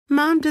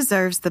Mom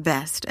deserves the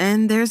best,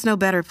 and there's no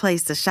better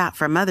place to shop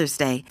for Mother's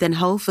Day than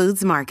Whole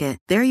Foods Market.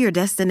 They're your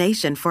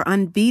destination for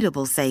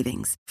unbeatable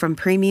savings, from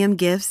premium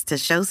gifts to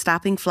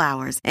show-stopping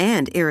flowers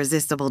and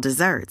irresistible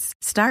desserts.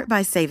 Start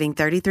by saving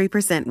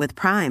 33% with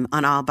Prime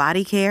on all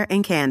body care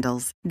and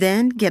candles.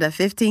 Then get a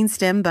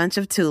 15-stem bunch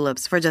of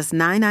tulips for just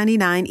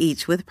 $9.99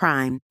 each with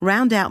Prime.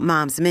 Round out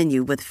Mom's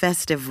menu with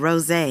festive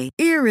rosé,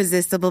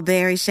 irresistible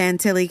berry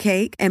chantilly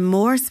cake, and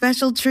more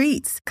special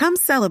treats. Come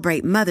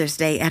celebrate Mother's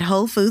Day at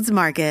Whole Foods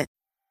Market.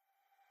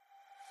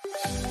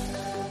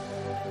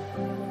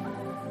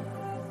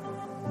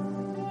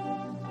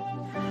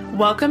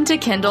 Welcome to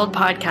Kindled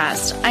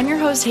Podcast. I'm your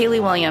host, Haley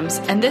Williams,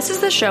 and this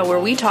is the show where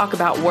we talk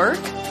about work,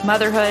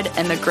 motherhood,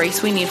 and the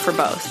grace we need for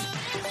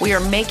both. We are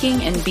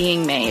making and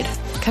being made.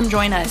 Come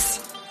join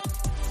us.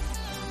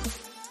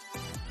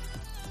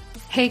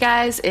 Hey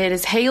guys, it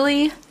is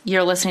Haley.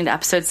 You're listening to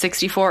episode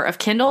 64 of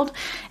Kindled,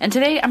 and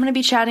today I'm going to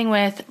be chatting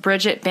with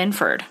Bridget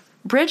Binford.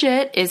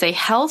 Bridget is a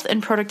health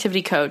and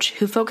productivity coach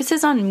who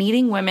focuses on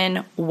meeting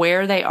women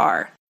where they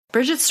are.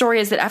 Bridget's story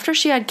is that after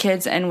she had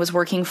kids and was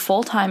working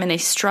full-time in a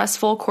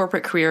stressful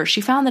corporate career,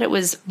 she found that it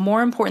was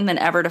more important than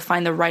ever to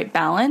find the right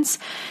balance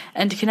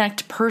and to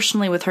connect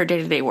personally with her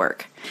day-to-day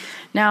work.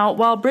 Now,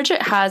 while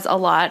Bridget has a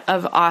lot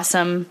of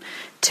awesome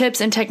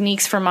tips and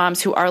techniques for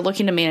moms who are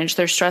looking to manage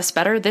their stress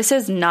better, this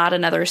is not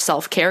another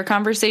self-care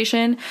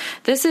conversation.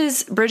 This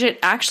is Bridget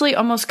actually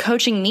almost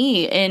coaching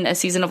me in a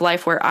season of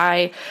life where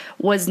I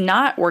was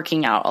not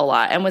working out a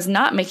lot and was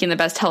not making the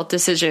best health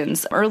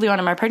decisions early on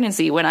in my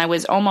pregnancy, when I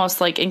was almost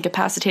like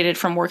incapacitated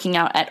from working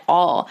out at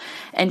all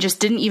and just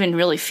didn't even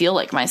really feel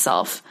like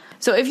myself.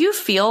 So if you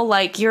feel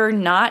like you're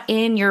not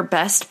in your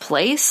best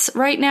place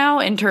right now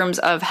in terms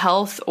of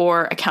health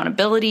or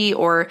accountability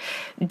or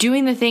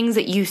doing the things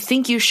that you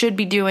think you should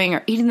be doing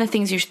or eating the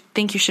things you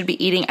think you should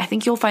be eating, I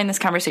think you'll find this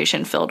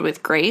conversation filled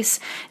with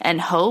grace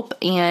and hope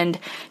and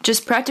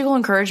just practical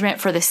encouragement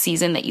for the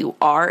season that you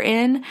are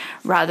in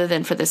rather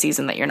than for the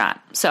season that you're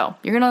not. So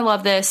you're going to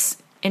love this.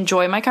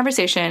 Enjoy my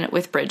conversation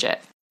with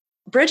Bridget.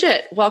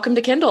 Bridget, welcome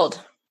to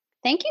Kindled.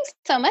 Thank you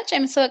so much.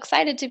 I'm so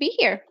excited to be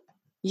here.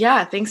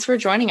 Yeah, thanks for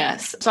joining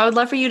us. So I would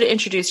love for you to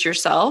introduce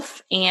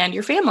yourself and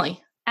your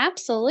family.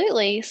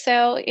 Absolutely.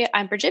 So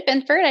I'm Bridget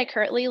Binford. I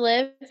currently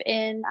live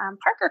in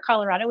Parker,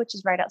 Colorado, which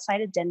is right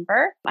outside of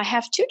Denver. I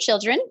have two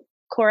children,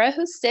 Cora,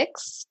 who's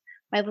 6,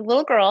 my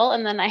little girl,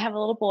 and then I have a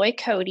little boy,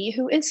 Cody,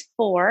 who is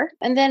 4.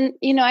 And then,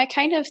 I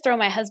kind of throw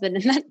my husband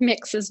in that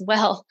mix as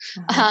well.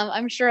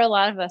 I'm sure a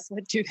lot of us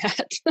would do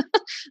that.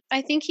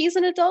 I think he's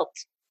an adult.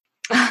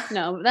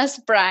 No, that's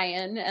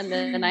Brian. And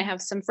then I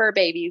have some fur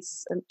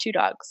babies and 2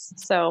 dogs.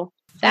 So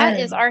that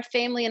is our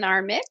family and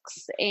our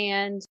mix.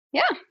 And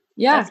yeah,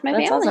 that's my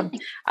family. Awesome.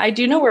 I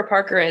do know where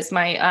Parker is.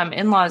 My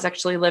in-laws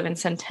actually live in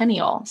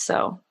Centennial.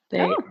 So they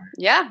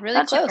really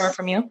not close. Too far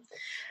from you.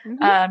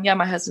 Mm-hmm.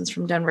 My husband's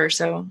from Denver.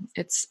 So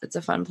it's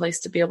a fun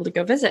place to be able to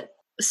go visit.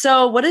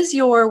 So what does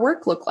your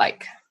work look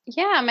like?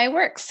 Yeah, my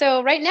work.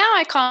 So right now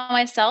I call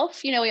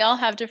myself, we all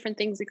have different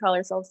things we call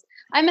ourselves.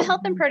 I'm a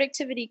health and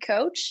productivity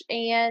coach,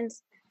 and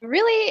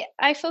really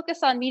I focus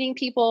on meeting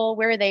people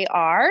where they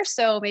are.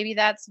 So maybe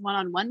that's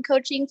one-on-one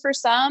coaching for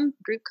some,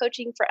 group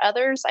coaching for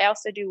others. I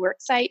also do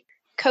worksite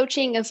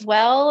coaching as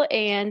well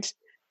and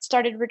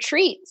started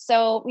retreats.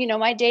 So,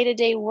 my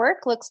day-to-day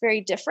work looks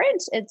very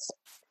different. It's,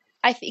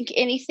 I think,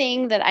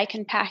 anything that I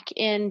can pack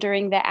in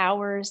during the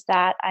hours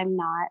that I'm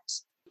not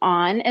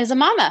on as a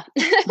mama.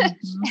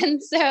 Mm-hmm.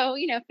 And so,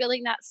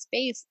 filling that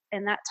space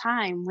and that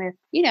time with,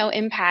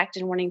 impact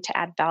and wanting to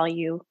add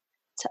value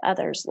to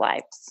others'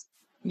 lives.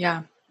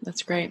 Yeah,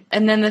 that's great.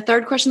 And then the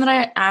third question that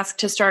I ask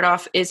to start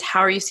off is, how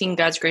are you seeing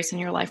God's grace in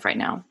your life right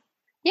now?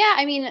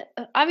 Yeah,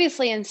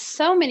 obviously in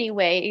so many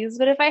ways,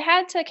 but if I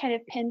had to kind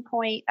of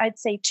pinpoint, I'd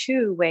say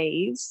 2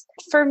 ways.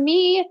 For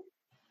me,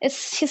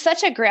 he's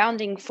such a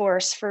grounding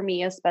force for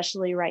me,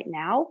 especially right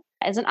now.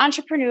 As an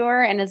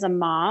entrepreneur and as a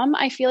mom,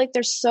 I feel like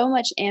there's so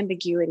much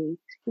ambiguity.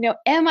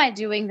 Am I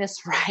doing this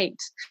right?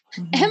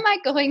 Mm-hmm. Am I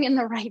going in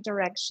the right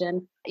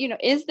direction?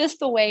 Is this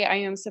the way I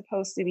am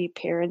supposed to be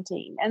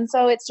parenting? And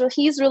so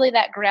he's really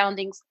that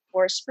grounding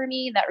force for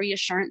me, that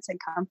reassurance and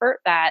comfort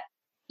that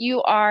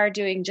you are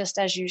doing just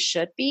as you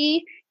should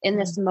be in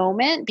this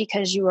moment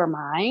because you are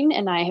mine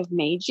and I have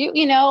made you,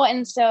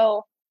 and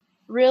so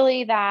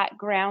really that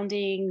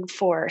grounding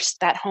force,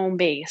 that home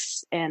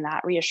base and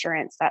that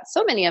reassurance that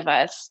so many of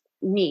us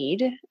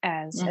need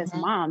as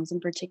moms in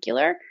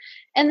particular.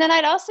 And then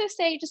I'd also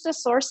say just a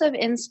source of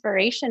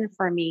inspiration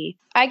for me.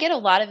 I get a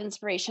lot of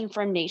inspiration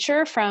from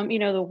nature, from,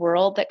 the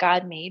world that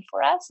God made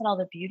for us and all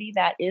the beauty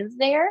that is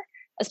there.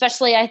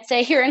 Especially I'd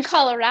say here in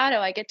Colorado,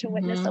 I get to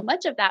witness so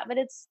much of that, but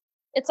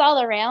it's all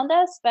around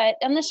us. But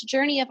on this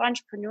journey of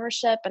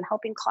entrepreneurship and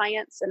helping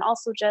clients and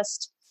also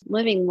just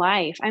living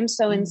life, I'm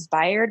so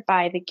inspired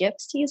by the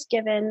gifts He's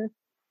given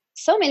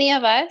so many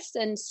of us,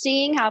 and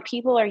seeing how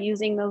people are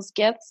using those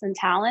gifts and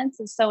talents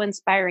is so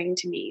inspiring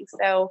to me.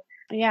 So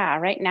yeah,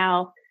 right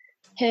now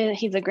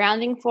he's a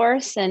grounding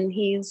force and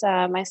he's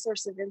my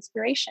source of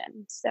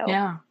inspiration. So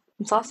yeah,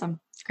 it's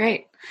awesome.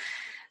 Great.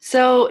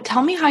 So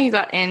tell me how you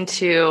got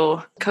into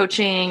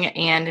coaching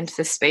and into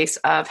the space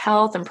of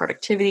health and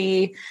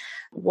productivity.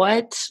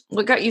 What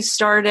got you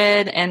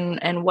started,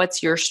 and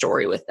what's your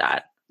story with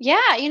that? Yeah,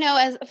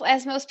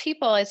 as most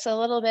people, it's a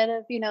little bit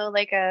of,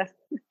 it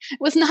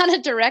was not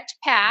a direct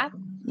path.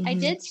 I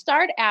did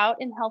start out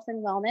in health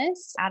and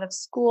wellness out of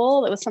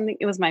school.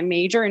 It was my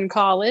major in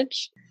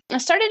college. I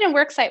started in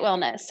worksite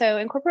wellness. So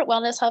in corporate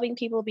wellness, helping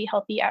people be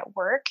healthy at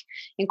work.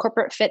 In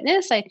corporate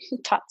fitness, I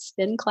taught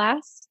spin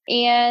class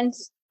and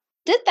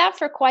did that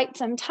for quite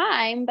some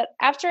time. But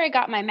after I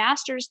got my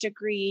master's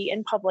degree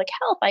in public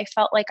health, I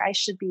felt like I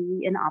should be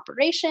in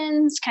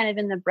operations, kind of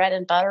in the bread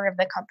and butter of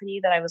the company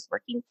that I was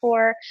working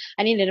for.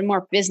 I needed a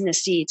more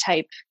businessy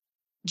type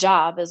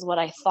job is what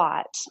I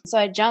thought. So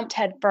I jumped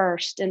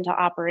headfirst into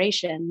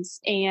operations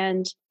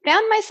and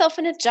found myself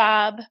in a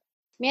job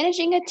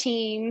managing a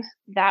team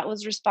that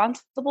was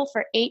responsible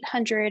for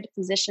 800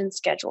 physician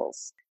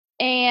schedules.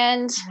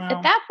 And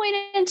at that point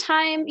in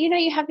time,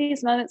 you have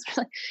these moments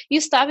where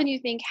you stop and you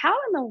think, how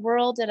in the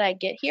world did I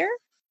get here?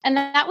 And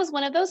that was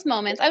one of those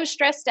moments. I was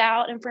stressed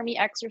out. And for me,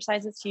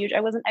 exercise is huge. I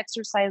wasn't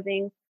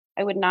exercising.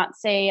 I would not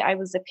say I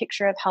was a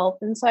picture of health.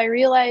 And so I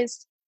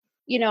realized,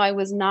 I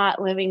was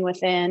not living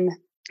within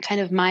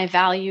kind of my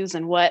values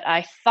and what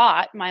I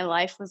thought my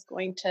life was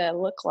going to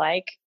look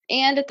like.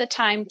 And at the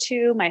time,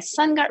 too, my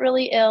son got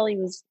really ill. He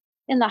was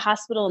in the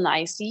hospital in the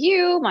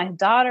ICU. My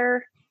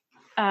daughter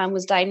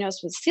was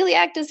diagnosed with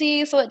celiac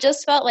disease. So it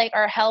just felt like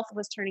our health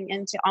was turning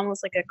into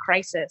almost like a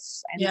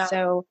crisis. And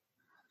so,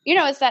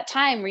 it's that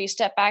time where you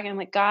step back and I'm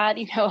like, God,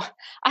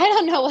 I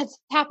don't know what's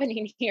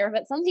happening here,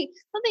 but something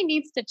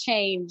needs to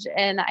change.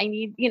 And I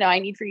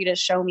need for you to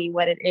show me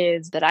what it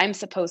is that I'm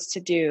supposed to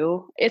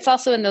do. It's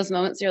also in those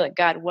moments you're like,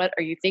 God, what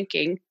are you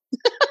thinking?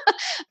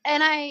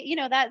 And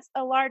that's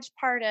a large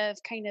part of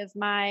kind of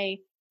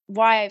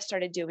why I've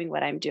started doing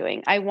what I'm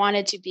doing. I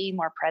wanted to be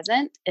more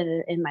present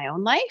in my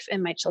own life,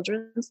 in my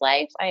children's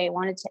life. I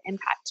wanted to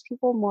impact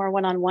people more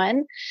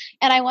one-on-one.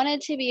 And I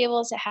wanted to be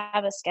able to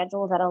have a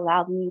schedule that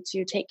allowed me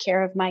to take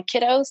care of my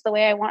kiddos the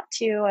way I want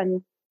to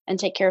and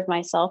take care of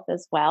myself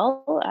as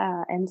well.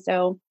 And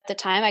so at the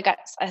time I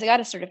got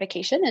a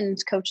certification in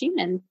coaching,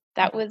 and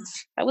that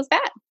was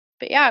that.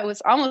 But yeah, it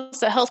was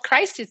almost a health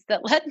crisis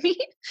that led me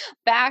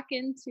back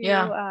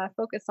into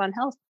focus on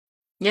health.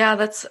 Yeah,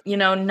 that's,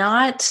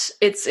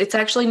 it's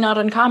actually not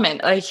uncommon.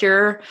 I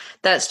hear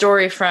that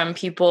story from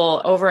people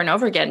over and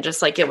over again,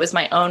 just like it was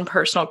my own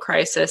personal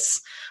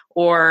crisis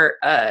or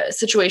a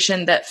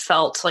situation that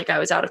felt like I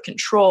was out of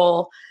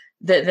control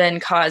that then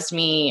caused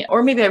me,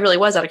 or maybe I really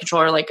was out of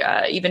control,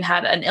 or even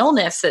had an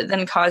illness that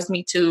then caused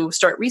me to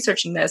start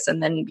researching this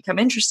and then become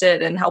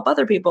interested and help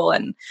other people.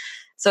 And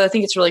so I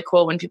think it's really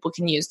cool when people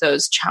can use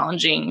those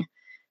challenging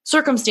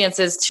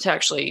circumstances to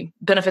actually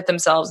benefit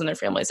themselves and their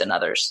families and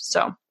others.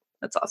 So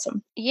that's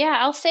awesome. Yeah,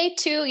 I'll say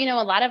too,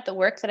 a lot of the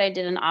work that I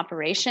did in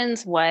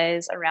operations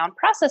was around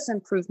process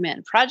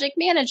improvement, project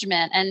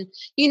management, and,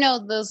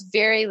 those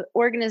very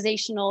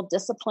organizational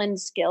discipline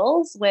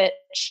skills,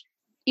 which,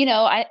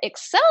 I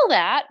excel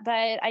at, but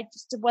I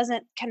just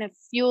wasn't kind of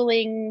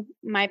fueling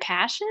my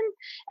passion.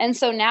 And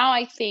so now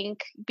I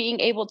think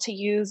being able to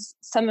use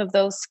some of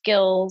those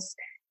skills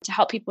to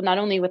help people not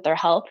only with their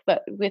health,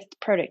 but with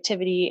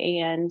productivity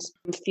and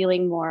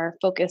feeling more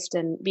focused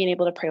and being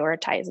able to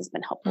prioritize has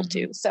been helpful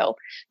too. So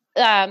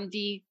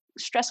the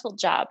stressful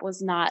job was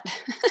not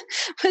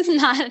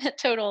a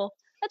total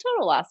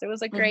loss. There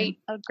was a great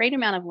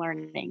amount of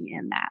learning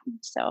in that.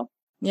 So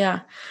yeah.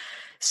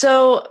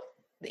 So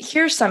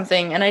here's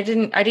something, and I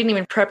didn't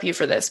even prep you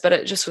for this, but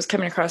it just was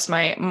coming across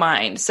my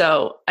mind.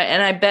 So,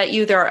 and I bet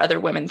you there are other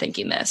women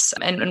thinking this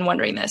and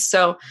wondering this.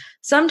 So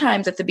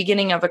sometimes at the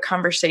beginning of a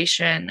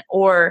conversation,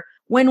 or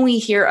when we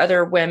hear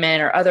other women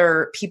or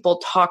other people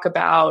talk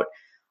about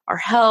our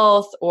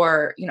health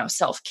or,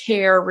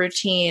 self-care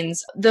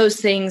routines, those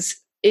things,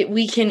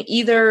 we can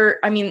either,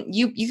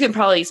 you can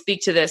probably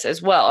speak to this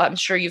as well. I'm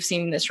sure you've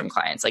seen this from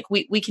clients. Like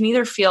we can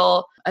either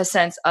feel a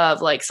sense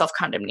of like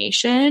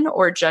self-condemnation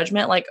or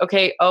judgment, like,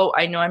 okay,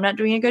 I know I'm not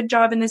doing a good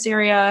job in this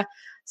area.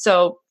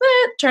 So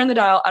turn the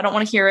dial. I don't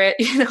want to hear it,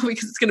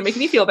 because it's going to make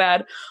me feel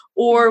bad.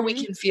 Or we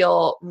can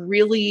feel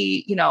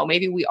really,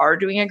 maybe we are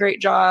doing a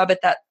great job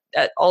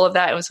at all of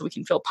that. And so we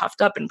can feel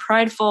puffed up and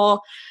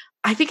prideful.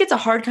 I think it's a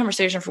hard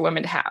conversation for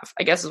women to have,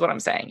 I guess is what I'm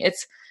saying.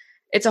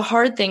 It's a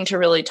hard thing to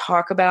really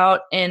talk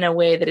about in a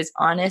way that is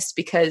honest,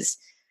 because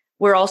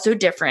we're all so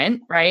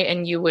different, right?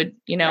 And you would,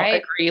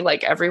 right. agree,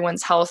 like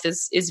everyone's health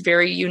is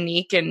very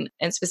unique and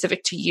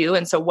specific to you.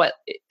 And so what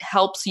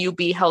helps you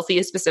be healthy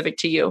is specific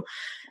to you.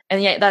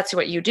 And yet that's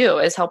what you do,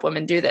 is help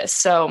women do this.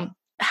 So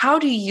how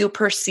do you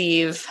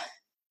perceive,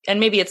 and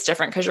maybe it's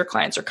different because your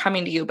clients are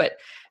coming to you, but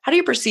how do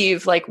you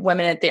perceive like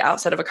women at the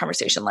outset of a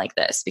conversation like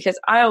this? Because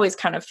I always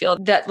kind of feel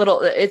that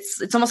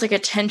it's almost like a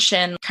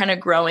tension kind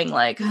of growing,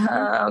 like,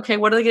 okay,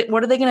 what are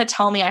they going to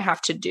tell me I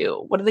have to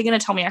do? What are they going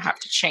to tell me I have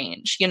to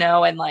change?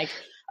 And like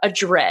a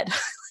dread,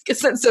 like a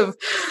sense of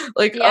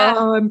like,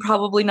 I'm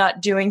probably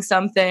not doing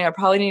something. I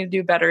probably need to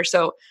do better.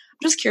 So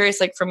I'm just curious,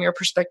 like from your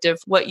perspective,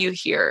 what you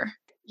hear.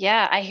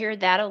 Yeah, I hear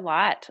that a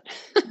lot.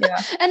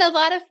 Yeah. And a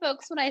lot of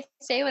folks, when I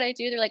say what I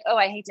do, they're like, oh,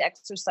 I hate to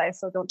exercise,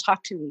 so don't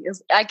talk to me.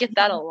 I get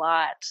that a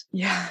lot.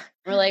 Yeah.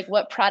 Or like,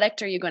 what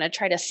product are you going to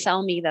try to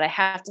sell me that I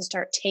have to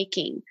start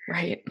taking?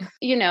 Right.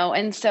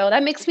 And so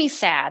that makes me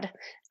sad,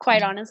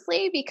 quite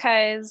honestly,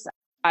 because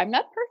I'm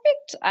not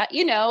perfect.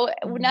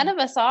 None of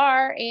us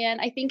are.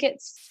 And I think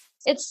it's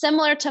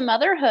similar to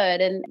motherhood.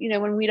 And,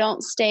 when we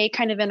don't stay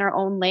kind of in our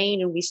own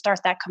lane and we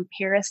start that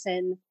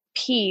comparison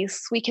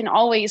piece, we can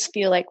always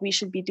feel like we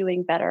should be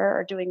doing better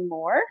or doing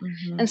more.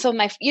 And so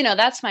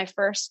that's my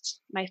first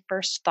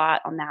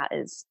thought on that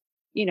is,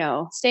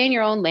 stay in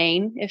your own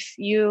lane. If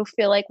you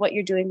feel like what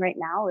you're doing right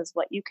now is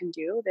what you can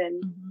do,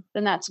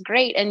 then that's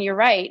great. And you're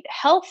right.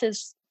 Health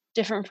is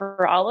different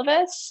for all of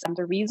us.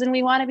 The reason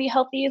we want to be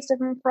healthy is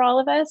different for all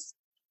of us.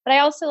 But I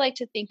also like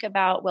to think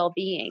about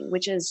well-being,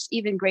 which is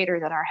even greater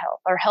than our health.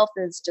 Our health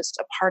is just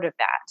a part of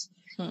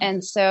that.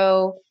 And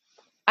so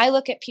I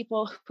look at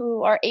people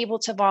who are able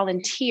to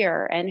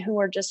volunteer and who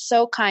are just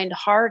so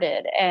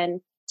kind-hearted.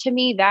 And to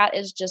me, that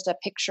is just a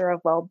picture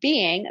of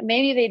well-being.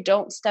 Maybe they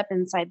don't step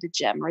inside the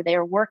gym or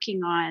they're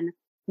working on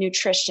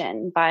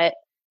nutrition, but,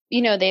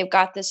 they've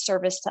got this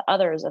service to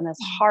others and this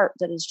heart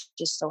that is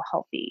just so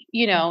healthy,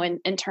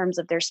 in terms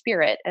of their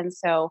spirit. And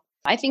so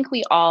I think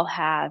we all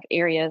have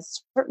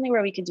areas certainly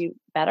where we could do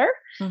better.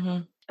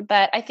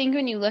 But I think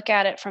when you look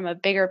at it from a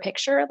bigger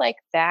picture like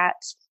that,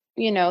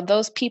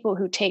 those people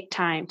who take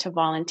time to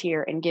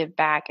volunteer and give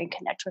back and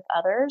connect with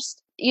others,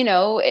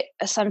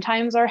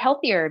 sometimes are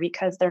healthier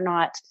because they're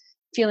not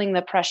feeling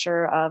the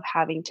pressure of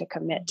having to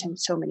commit to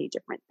so many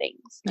different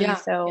things. And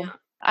so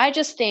I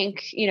just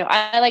think,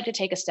 I like to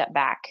take a step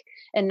back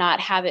and not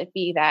have it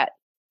be that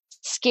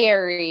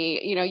scary,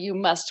 you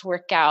must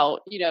work out.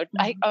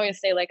 I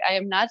always say, like, I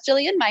am not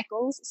Jillian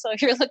Michaels. So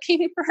if you're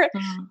looking for,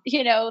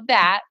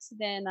 that,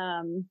 then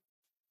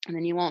and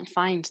then you won't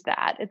find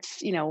that.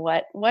 It's,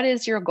 what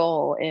is your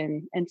goal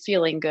in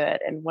feeling good,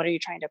 and what are you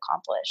trying to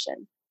accomplish,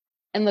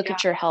 and look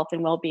at your health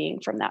and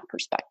well-being from that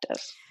perspective.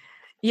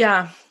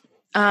 Yeah.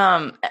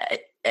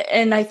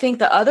 And I think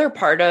the other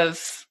part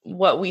of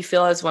what we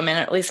feel as women,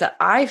 at least that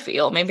I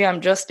feel, maybe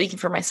I'm just speaking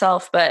for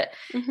myself, but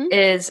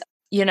is,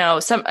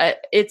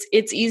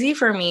 it's easy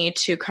for me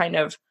to kind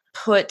of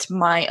put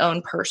my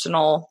own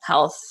personal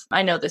health.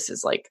 I know this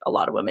is like a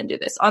lot of women do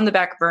this on the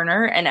back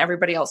burner, and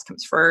everybody else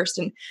comes first.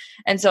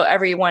 And so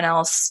everyone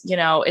else,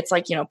 it's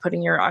like,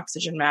 putting your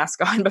oxygen mask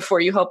on before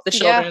you help the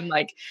children.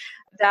 Like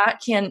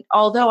that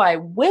although I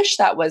wish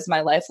that was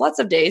my life, lots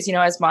of days,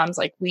 as moms,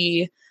 like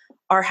we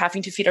are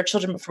having to feed our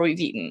children before we've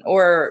eaten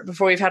or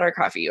before we've had our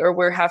coffee, or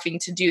we're having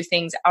to do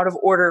things out of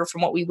order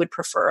from what we would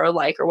prefer or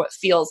like, or what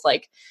feels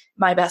like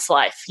my best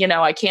life.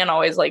 I can't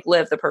always like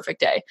live the perfect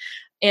day.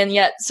 And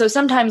yet, so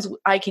sometimes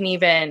I can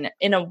even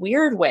in a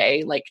weird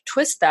way, like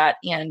twist that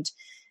and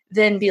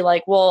then be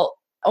like, well,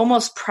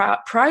 almost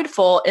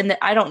prideful in that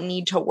I don't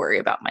need to worry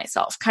about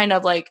myself, kind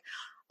of like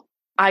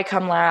I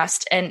come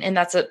last. And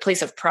that's a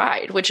place of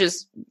pride, which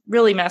is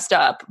really messed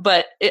up,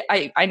 but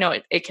I know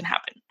it can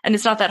happen. And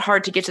it's not that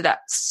hard to get to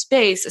that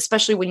space,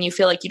 especially when you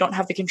feel like you don't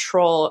have the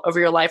control over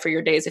your life or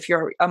your days. If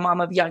you're a mom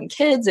of young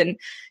kids and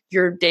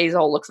your days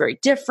all look very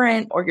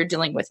different, or you're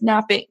dealing with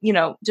napping,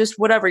 just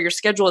whatever, your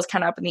schedule is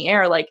kind of up in the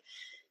air. Like,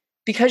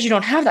 because you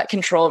don't have that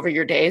control over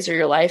your days or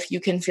your life, you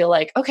can feel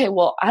like, okay,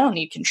 well, I don't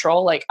need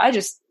control. Like I'm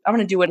going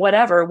to do it,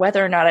 whatever,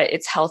 whether or not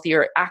it's healthy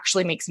or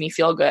actually makes me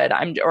feel good.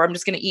 I'm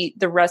just going to eat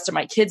the rest of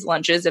my kids'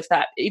 lunches,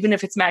 even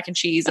if it's mac and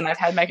cheese and I've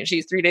had mac and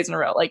cheese 3 days in a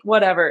row, like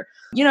whatever,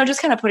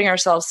 just kind of putting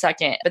ourselves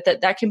second.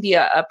 But that can be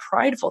a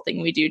prideful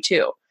thing we do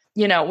too,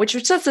 which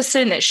is just a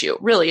sin issue.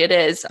 Really, it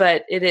is.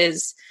 But it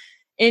is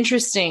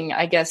interesting,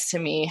 I guess, to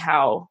me,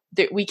 how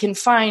we can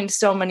find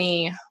so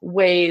many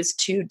ways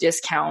to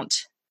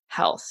discount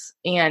health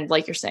and,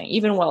 like you're saying,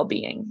 even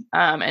well-being,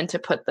 and to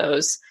put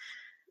those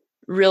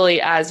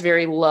really as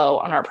very low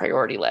on our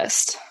priority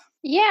list.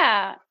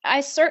 Yeah,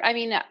 I've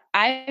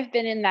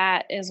been in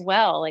that as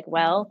well. Like,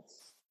 well,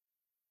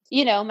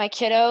 my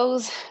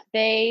kiddos,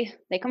 they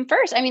come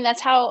first. I mean,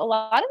 that's how a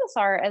lot of us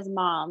are as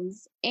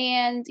moms.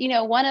 And,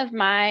 one of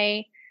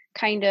my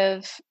kind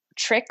of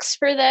tricks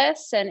for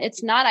this, and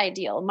it's not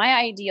ideal. My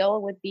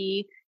ideal would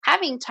be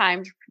having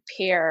time to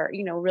prepare,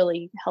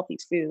 really healthy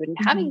food and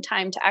having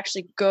time to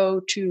actually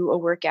go to a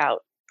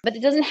workout. But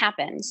it doesn't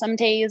happen. Some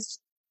days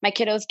my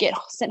kiddos get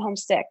sent home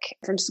sick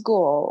from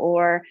school,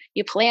 or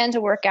you plan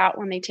to work out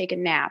when they take a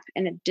nap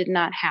and it did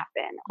not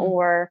happen,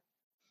 or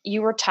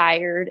you were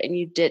tired and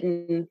you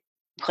didn't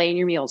plan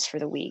your meals for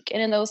the week.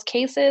 And in those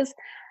cases,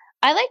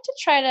 I like to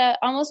try to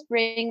almost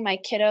bring my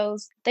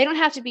kiddos. They don't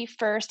have to be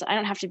first. I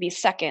don't have to be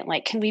second.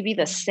 Like, can we be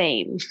the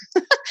same?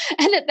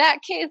 And in that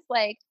case,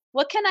 like,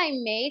 what can I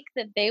make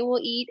that they will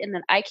eat and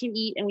that I can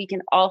eat and we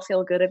can all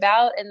feel good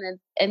about?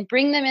 And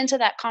bring them into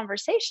that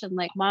conversation.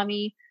 Like,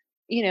 mommy,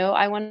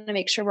 I want to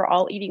make sure we're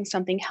all eating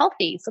something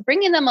healthy. So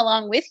bringing them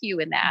along with you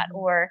in that,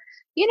 or,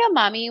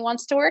 mommy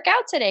wants to work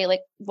out today.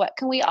 Like, what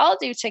can we all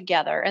do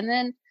together? And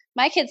then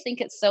my kids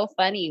think it's so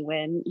funny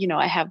when,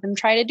 I have them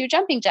try to do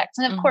jumping jacks.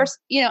 And of course,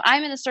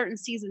 I'm in a certain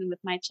season with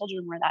my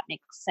children where that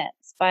makes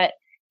sense. But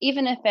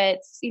even if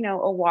it's,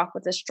 a walk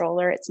with a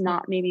stroller, it's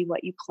not maybe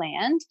what you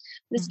planned.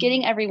 Just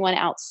getting everyone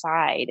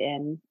outside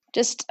and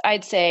just,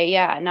 I'd say,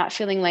 not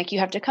feeling like you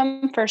have to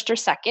come first or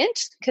second,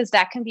 because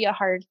that can be a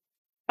hard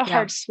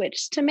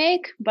switch to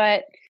make.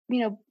 But,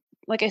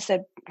 like I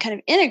said, kind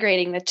of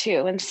integrating the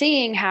two and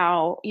seeing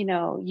how,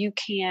 you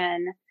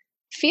can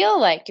feel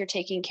like you're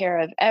taking care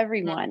of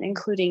everyone,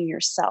 including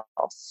yourself.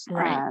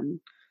 Right.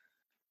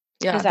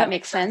 Does that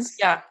make sense?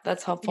 Yeah,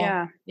 that's helpful.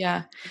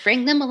 Yeah.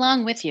 Bring them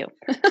along with you.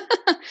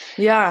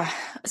 Yeah.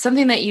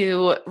 Something that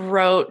you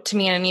wrote to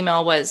me in an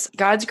email was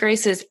God's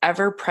grace is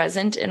ever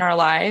present in our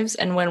lives.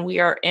 And when we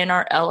are in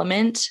our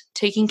element,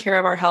 taking care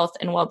of our health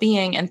and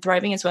well-being and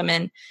thriving as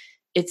women,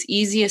 it's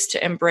easiest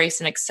to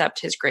embrace and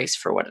accept his grace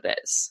for what it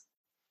is.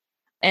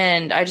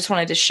 And I just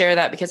wanted to share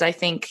that because I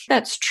think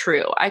that's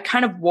true. I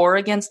kind of war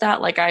against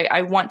that. Like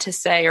I want to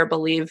say or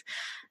believe,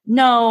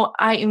 no,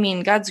 I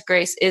mean, God's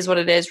grace is what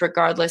it is,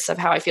 regardless of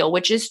how I feel,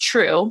 which is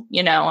true.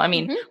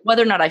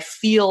 Whether or not I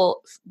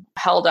feel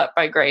held up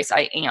by grace,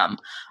 I am.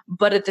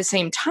 But at the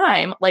same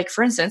time, like,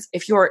 for instance,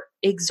 if you're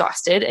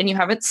exhausted and you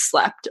haven't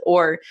slept,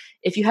 or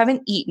if you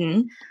haven't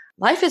eaten,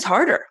 life is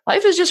harder.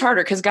 Life is just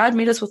harder because God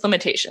made us with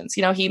limitations.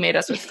 He made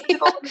us with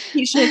physical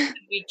limitations.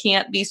 We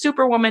can't be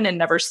superwoman and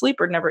never sleep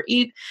or never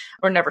eat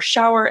or never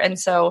shower. And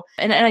so,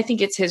 and I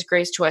think it's his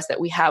grace to us that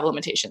we have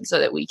limitations so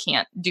that we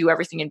can't do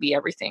everything and be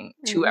everything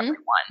to everyone.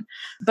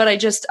 But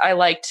I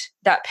liked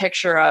that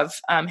picture of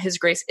his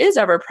grace is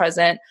ever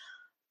present.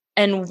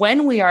 And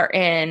when we are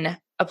in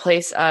a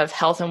place of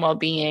health and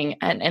well-being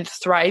and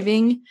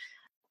thriving,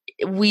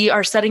 we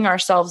are setting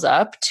ourselves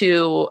up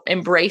to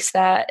embrace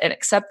that and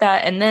accept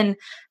that, and then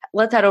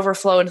let that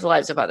overflow into the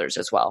lives of others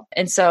as well.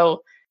 And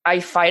so I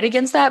fight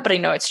against that, but I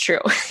know it's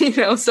true,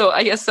 so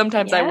I guess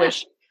sometimes I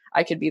wish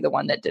I could be the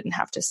one that didn't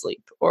have to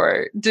sleep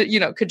or,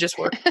 could just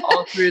work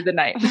all through the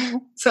night.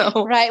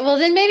 So, right. Well,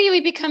 then maybe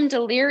we become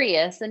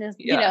delirious and,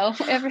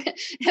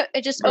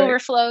 it just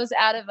overflows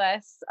out of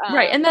us.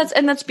 Right. And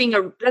that's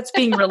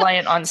being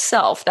reliant on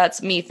self.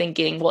 That's me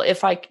thinking, well,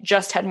 if I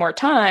just had more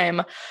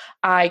time,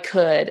 I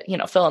could,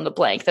 fill in the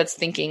blank. That's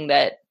thinking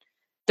that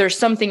there's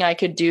something I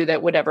could do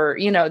that would ever,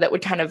 that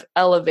would kind of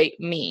elevate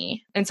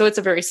me. And so it's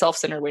a very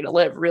self-centered way to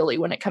live, really,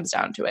 when it comes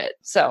down to it.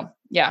 So,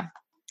 yeah.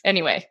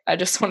 Anyway, I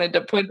just wanted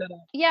to point that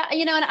out. Yeah.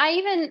 And I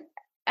even,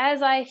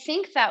 as I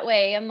think that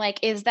way, I'm like,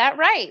 is that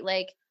right?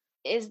 Like,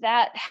 is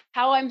that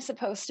how I'm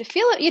supposed to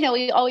feel it?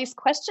 We always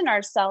question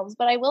ourselves,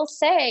 but I will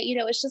say,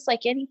 it's just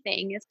like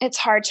anything. It's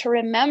hard to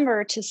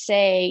remember to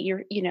say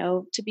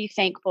to be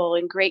thankful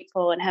and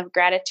grateful and have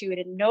gratitude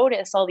and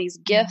notice all these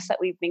gifts that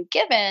we've been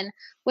given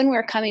when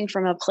we're coming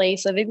from a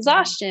place of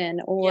exhaustion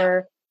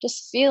or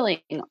just feeling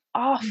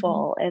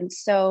awful. And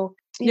so,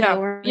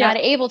 we're not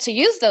able to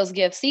use those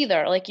gifts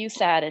either, like you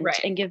said,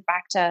 and give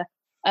back to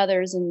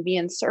others and be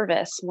in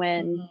service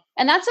when,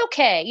 and that's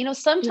okay.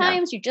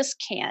 Sometimes you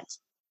just can't.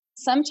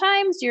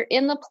 Sometimes you're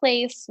in the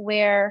place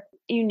where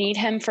you need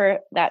him for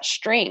that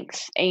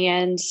strength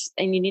and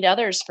you need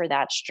others for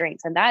that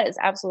strength. And that is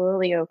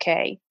absolutely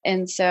okay.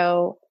 And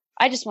so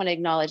I just want to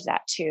acknowledge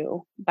that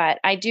too. But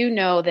I do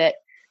know that,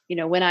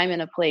 when I'm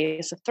in a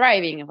place of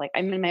thriving, of like,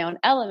 I'm in my own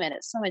element,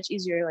 it's so much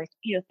easier, like,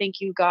 thank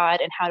you,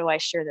 God. And how do I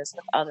share this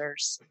with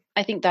others?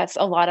 I think that's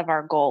a lot of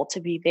our goal, to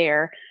be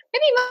there,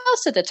 maybe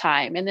most of the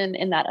time. And then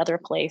in that other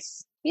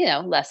place,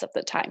 less of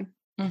the time.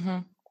 Mm-hmm.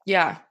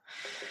 Yeah.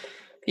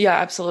 Yeah,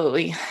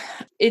 absolutely.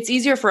 It's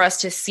easier for us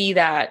to see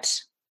that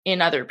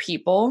in other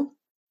people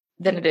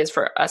than it is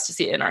for us to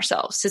see it in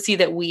ourselves, to see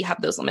that we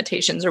have those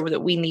limitations or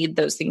that we need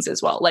those things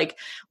as well. Like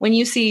when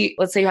you see,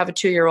 let's say you have a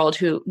 2-year-old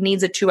who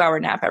needs a 2-hour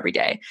nap every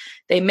day.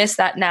 They miss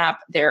that nap.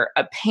 They're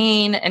a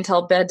pain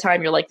until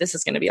bedtime. You're like, this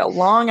is going to be a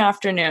long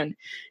afternoon.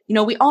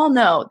 We all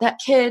know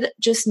that kid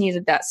just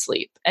needed that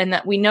sleep, and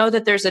that we know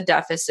that there's a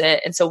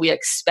deficit. And so we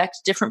expect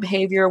different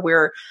behavior.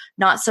 We're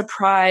not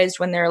surprised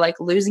when they're like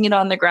losing it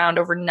on the ground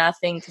over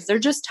nothing because they're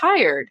just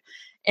tired.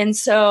 And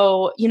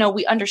so,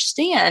 we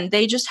understand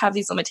they just have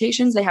these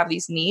limitations, they have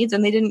these needs,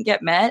 and they didn't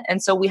get met.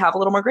 And so we have a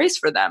little more grace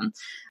for them.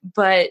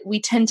 But we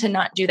tend to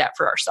not do that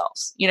for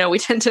ourselves. We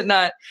tend to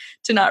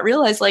not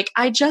realize, like,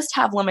 I just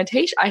have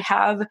limitation.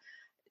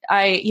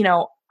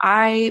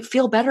 I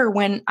feel better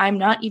when I'm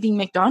not eating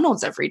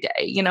McDonald's every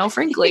day,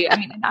 frankly. I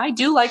mean, I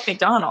do like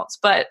McDonald's,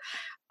 but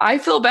I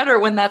feel better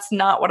when that's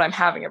not what I'm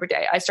having every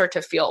day. I start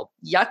to feel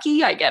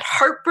yucky. I get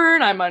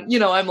heartburn. I'm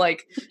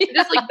like,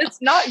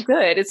 it's not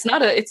good. It's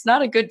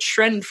not a good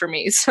trend for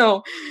me.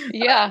 So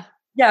yeah.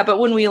 But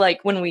when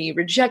we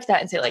reject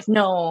that and say like,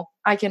 no,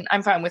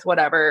 I'm fine with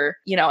whatever,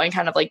 and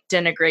kind of like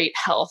denigrate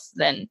health,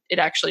 then it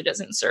actually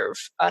doesn't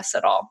serve us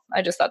at all.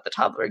 I just thought the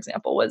toddler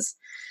example was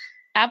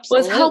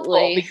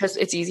helpful because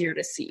it's easier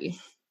to see.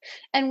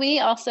 And we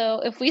also,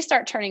 if we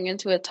start turning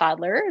into a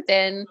toddler,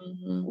 then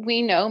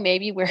we know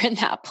maybe we're in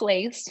that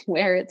place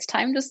where it's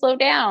time to slow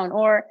down.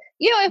 Or,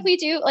 if we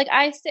do, like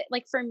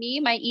for me,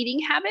 my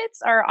eating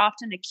habits are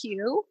often a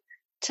cue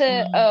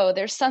to, oh,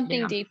 there's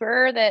something Yeah.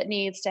 deeper that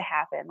needs to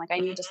happen. Like I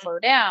need to slow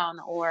down,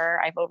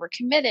 or I've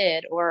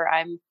overcommitted, or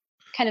I'm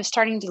kind of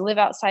starting to live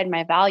outside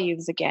my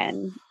values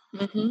again.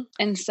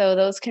 And so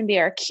those can be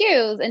our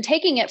cues, and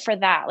taking it for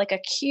that, like a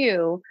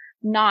cue,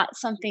 not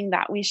something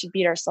that we should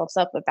beat ourselves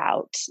up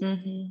about.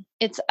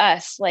 It's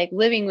us like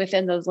living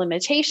within those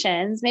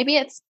limitations. Maybe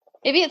it's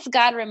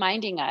God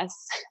reminding us.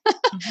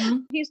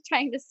 He's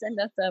trying to send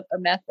us a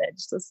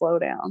message to slow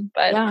down.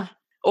 But yeah.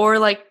 Or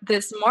like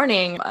this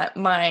morning,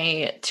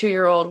 my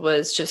 2-year-old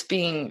was just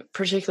being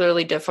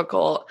particularly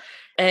difficult.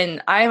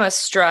 And I'm a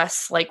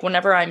stress, like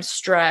whenever I'm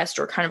stressed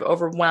or kind of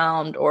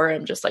overwhelmed, or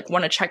I'm just like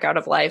want to check out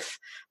of life,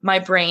 my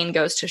brain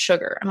goes to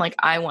sugar. I'm like,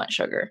 I want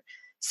sugar.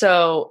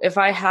 So if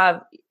I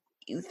have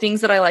things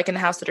that I like in the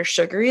house that are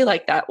sugary,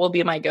 like that will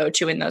be my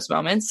go-to in those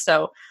moments.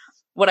 So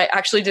what I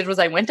actually did was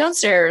I went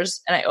downstairs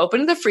and I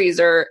opened the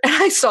freezer and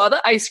I saw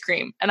the ice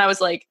cream and I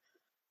was like,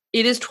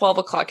 it is 12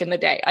 o'clock in the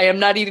day. I am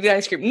not eating the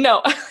ice cream.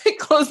 No, I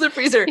closed the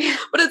freezer.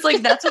 But it's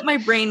like, that's what my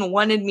brain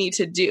wanted me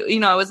to do. You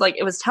know, I was like,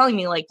 it was telling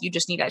me like, you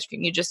just need ice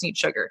cream. You just need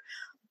sugar.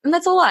 And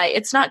that's a lie.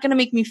 It's not going to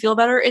make me feel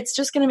better. It's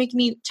just going to make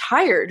me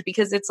tired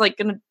because it's like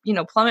going to, you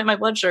know, plummet my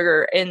blood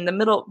sugar in the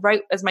middle,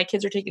 right as my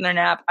kids are taking their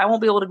nap. I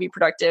won't be able to be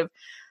productive.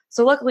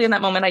 So luckily in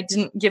that moment, I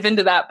didn't give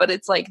into that. But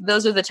it's like,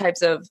 those are the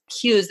types of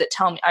cues that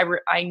tell me,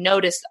 I know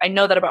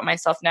that about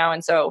myself now.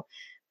 And so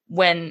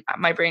when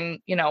my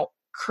brain, you know,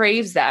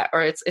 craves that,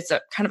 or it's a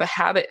kind of a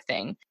habit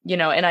thing, you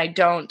know, and I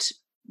don't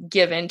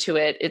give into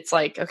it, it's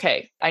like,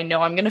 okay, I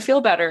know I'm going to feel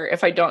better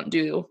if I don't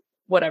do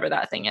whatever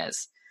that thing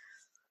is.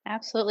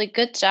 Absolutely.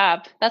 Good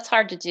job. That's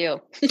hard to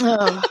do.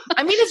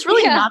 I mean, it's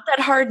really not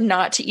that hard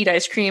not to eat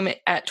ice cream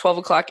at 12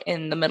 o'clock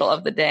in the middle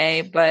of the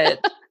day,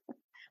 but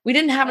we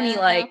didn't have any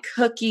like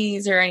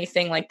cookies or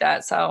anything like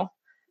that. So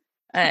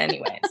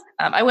anyways,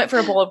 I went for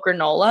a bowl of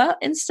granola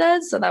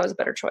instead. So that was a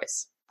better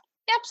choice.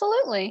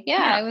 Absolutely.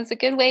 Yeah. It was a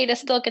good way to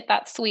still get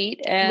that sweet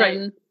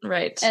and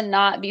right. And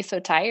not be so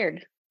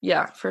tired.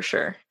 Yeah, for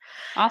sure.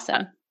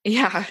 Awesome.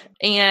 Yeah.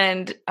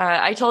 And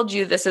I told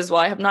you this as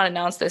well. I have not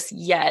announced this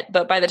yet,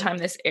 but by the time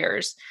this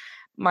airs,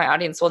 my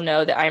audience will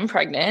know that I'm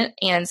pregnant.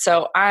 And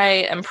so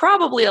I am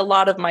probably, a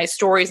lot of my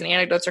stories and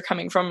anecdotes are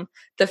coming from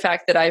the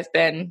fact that I've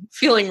been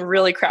feeling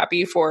really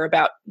crappy for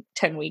about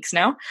 10 weeks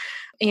now.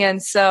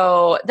 And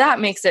so that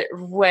makes it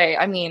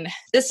I mean,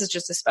 this is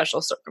just a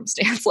special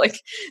circumstance. Like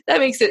that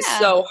makes it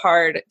so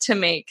hard to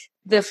make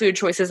the food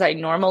choices I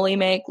normally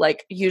make.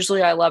 Like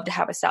usually I love to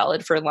have a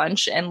salad for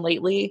lunch. And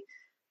lately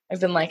I've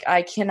been like,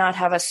 I cannot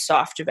have a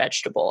soft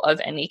vegetable of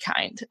any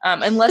kind,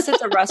 unless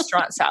it's a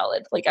restaurant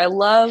salad. Like I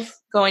love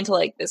going to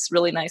like this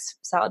really nice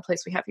salad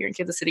place we have here in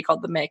Kansas City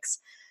called The Mix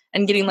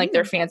and getting like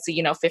their fancy,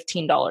 you know,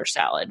 $15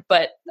 salad,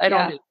 but I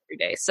don't do it every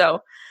day.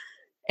 So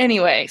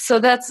anyway, so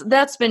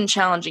that's been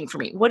challenging for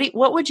me.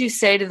 What would you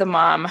say to the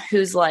mom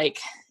who's like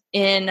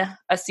in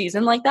a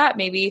season like that?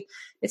 Maybe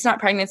it's not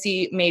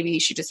pregnancy. Maybe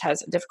she just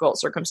has a difficult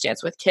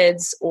circumstance with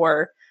kids,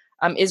 or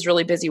is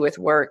really busy with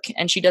work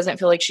and she doesn't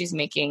feel like she's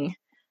making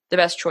the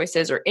best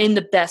choices or in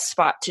the best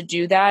spot to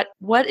do that.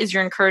 What is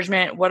your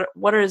encouragement? What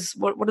are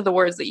the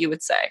words that you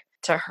would say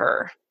to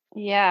her?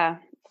 Yeah.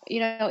 You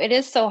know, it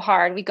is so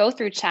hard. We go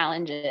through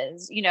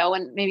challenges, you know,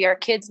 and maybe our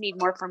kids need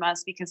more from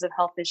us because of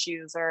health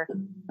issues, or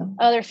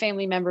other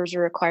family members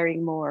are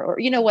requiring more, or,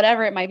 you know,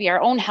 whatever it might be.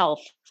 Our own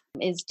health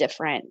is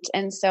different.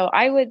 And so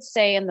I would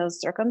say in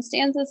those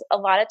circumstances, a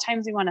lot of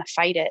times we want to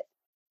fight it.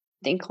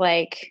 Think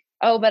like,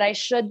 oh, but I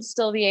should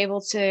still be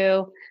able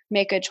to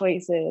make good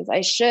choices.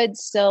 I should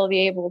still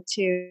be able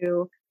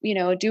to, you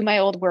know, do my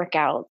old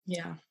workout.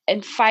 Yeah.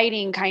 And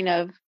fighting kind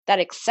of that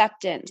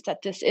acceptance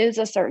that this is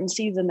a certain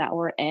season that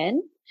we're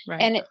in.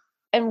 Right.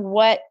 And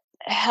what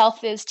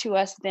health is to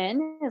us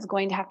then is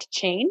going to have to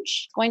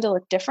change, going to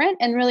look different,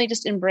 and really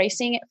just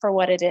embracing it for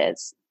what it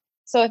is.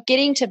 So if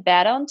getting to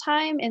bed on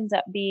time ends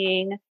up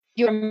being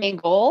your main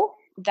goal,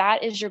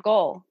 that is your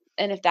goal.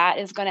 And if that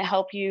is going to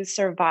help you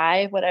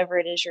survive whatever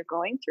it is you're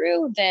going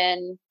through,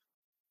 then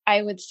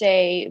I would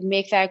say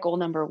make that goal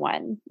number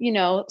one. You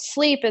know,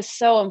 sleep is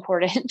so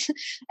important.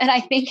 And I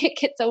think it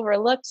gets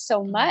overlooked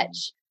so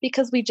much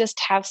because we just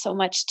have so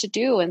much to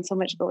do and so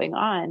much going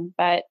on.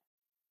 But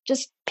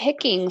just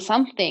picking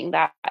something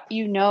that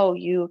you know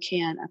you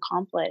can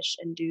accomplish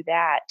and do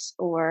that.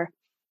 Or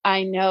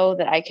I know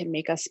that I can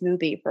make a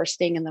smoothie first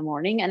thing in the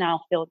morning and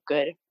I'll feel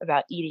good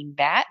about eating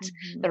that.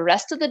 The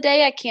rest of the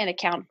day I can't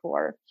account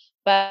for.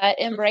 But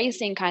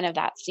embracing kind of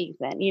that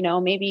season, you know,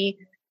 maybe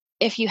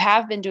if you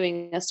have been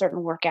doing a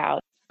certain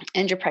workout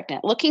and you're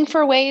pregnant, looking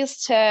for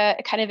ways to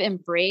kind of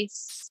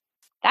embrace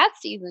that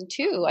season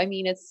too. I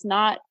mean, it's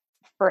not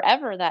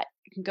forever that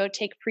you can go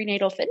take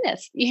prenatal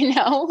fitness, you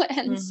know?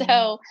 And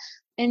so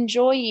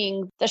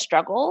enjoying the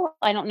struggle,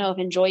 I don't know if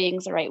enjoying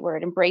is the right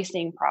word,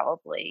 embracing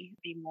probably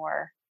be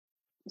more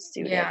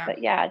suited,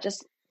 but yeah,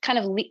 just kind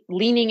of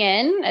leaning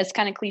in, it's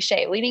kind of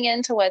cliche, leaning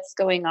into what's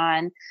going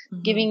on,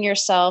 giving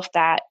yourself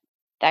that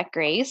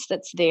grace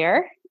that's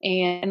there,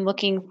 and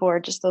looking for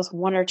just those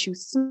one or two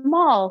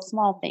small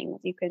things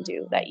you can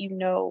do that you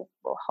know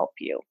will help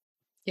you.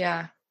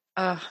 Yeah.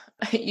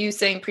 You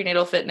saying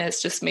prenatal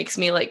fitness just makes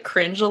me like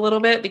cringe a little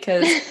bit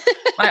because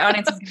my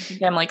audience is going to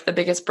think I'm like the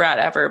biggest brat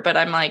ever, but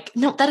I'm like,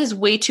 no, that is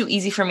way too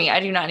easy for me. I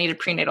do not need a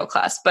prenatal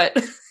class, but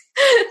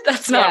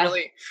that's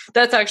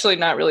actually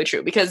not really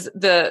true, because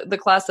the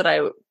class that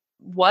I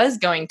was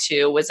going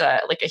to was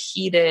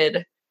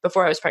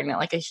before I was pregnant,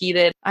 like a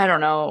heated, I don't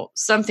know,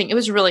 something. It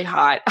was really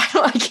hot.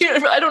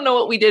 I don't know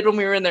what we did when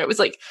we were in there. It was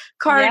like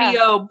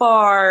cardio,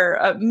 bar,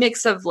 a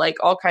mix of like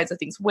all kinds of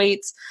things,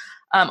 weights,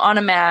 on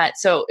a mat.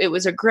 So it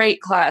was a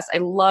great class. I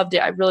loved it.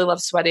 I really love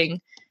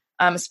sweating,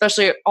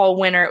 especially all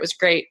winter. It was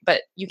great,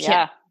 but you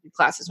can't do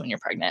classes when you're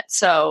pregnant.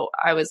 So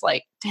I was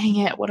like, dang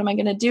it, what am I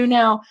going to do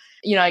now?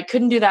 I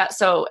couldn't do that.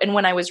 So, and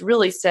when I was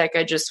really sick,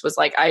 I just was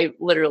like, I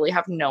literally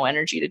have no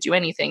energy to do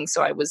anything.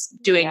 So I was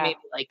doing maybe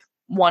like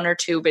 1 or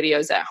 2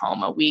 videos at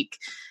home a week.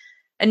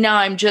 And now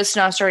I'm just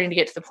now starting to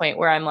get to the point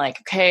where I'm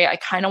like, okay, I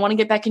kind of want to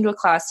get back into a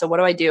class. So what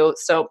do I do?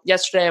 So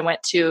yesterday I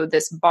went to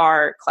this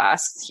bar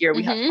class here.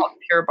 We have called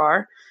Pure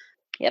Barre.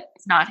 Yep.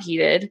 It's not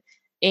heated.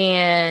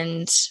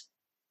 And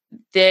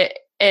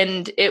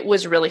it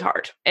was really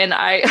hard. And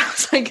I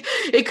was like,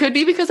 it could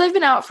be because I've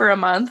been out for a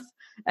month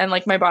and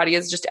like my body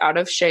is just out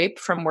of shape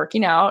from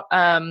working out.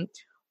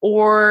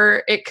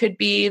 Or it could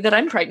be that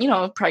I'm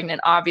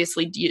pregnant.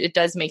 Obviously it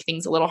does make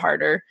things a little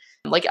harder.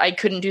 Like I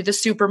couldn't do the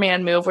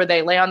Superman move where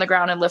they lay on the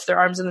ground and lift their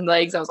arms and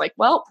legs. I was like,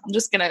 well, I'm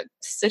just going to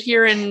sit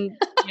here in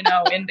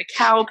the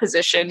cow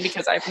position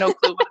because I have no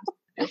clue what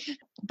I'm supposed to do.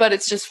 But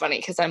it's just funny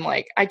because I'm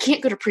like, I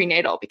can't go to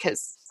prenatal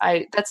because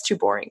that's too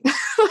boring.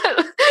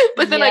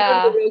 But then I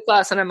go to the real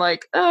class and I'm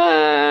like,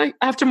 I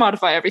have to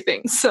modify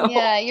everything. So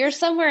yeah, you're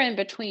somewhere in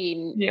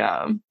between.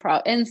 Yeah.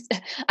 And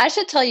I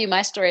should tell you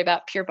my story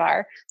about Pure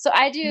Barre. So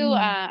I do,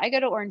 I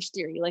go to Orange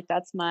Theory. Like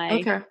that's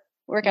my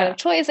workout of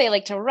choice. I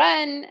like to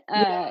run,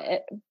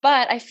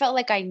 but I felt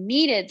like I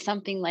needed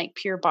something like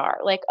Pure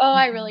Barre. Like,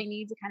 I really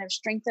need to kind of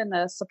strengthen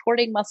the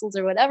supporting muscles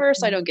or whatever,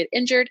 so I don't get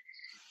injured.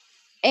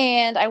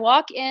 And I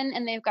walk in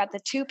and they've got the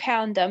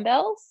 2-pound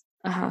dumbbells.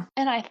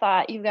 And I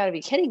thought, you've got to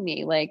be kidding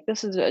me. Like,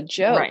 this is a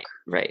joke.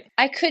 Right.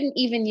 I couldn't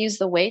even use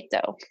the weight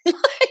though. I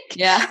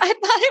thought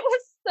it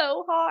was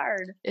so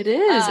hard. It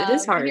is. It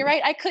is hard. And you're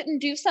right. I couldn't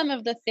do some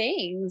of the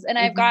things. And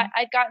I'd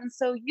gotten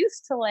so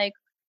used to like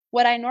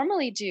what I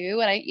normally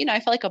do. And I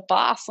felt like a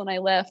boss when I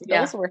left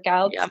those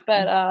workouts,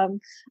 but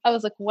I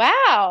was like,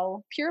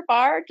 wow, Pure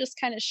Barre just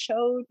kind of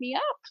showed me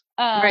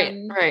up.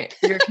 Right.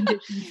 You're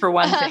conditioned for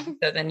one thing,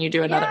 so then you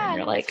do another and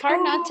you're like, it's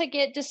hard not to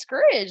get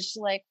discouraged.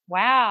 Like,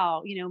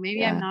 wow,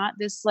 maybe I'm not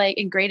this like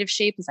in great of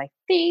shape as I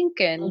think.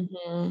 And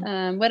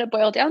what it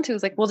boiled down to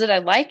is like, well, did I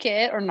like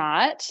it or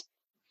not?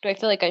 Do I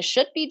feel like I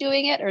should be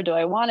doing it or do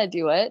I want to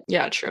do it?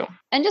 Yeah, true.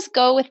 And just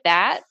go with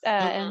that.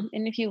 And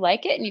if you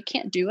like it and you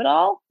can't do it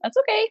all, that's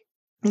okay.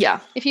 Yeah.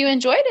 If you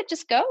enjoyed it,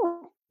 just go.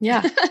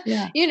 Yeah.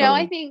 Totally.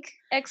 I think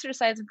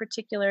exercise in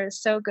particular is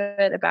so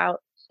good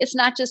it's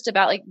not just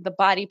about like the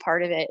body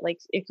part of it. Like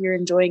if you're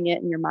enjoying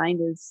it and your mind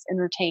is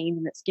entertained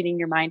and it's getting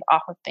your mind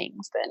off of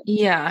things, then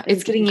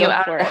it's getting you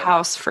out of the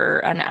house for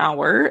an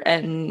hour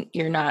and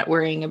you're not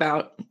worrying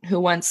about who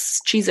wants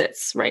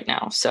Cheez-Its right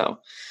now. So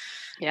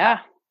yeah,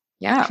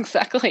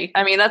 exactly.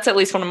 I mean, that's at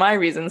least one of my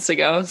reasons to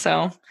go.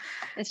 So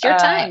it's your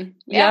time.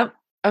 Yeah. Yep.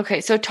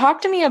 Okay. So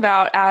talk to me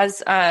about,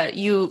 as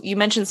you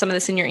mentioned some of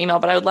this in your email,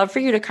 but I would love for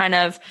you to kind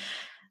of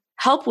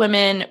help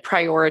women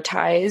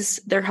prioritize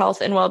their health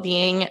and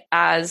well-being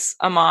as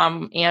a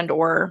mom and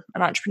or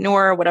an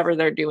entrepreneur, whatever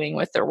they're doing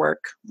with their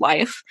work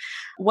life.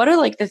 What are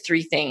like the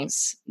 3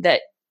 things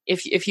that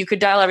if you could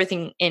dial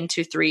everything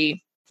into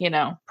 3,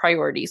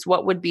 priorities,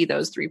 what would be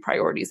those 3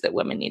 priorities that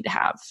women need to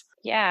have?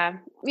 Yeah.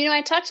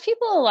 I talk to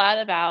people a lot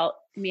about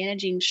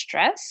managing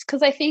stress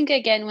because I think,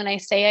 again, when I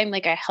say I'm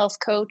like a health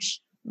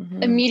coach,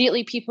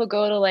 immediately people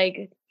go to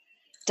like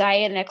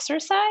diet and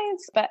exercise,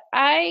 but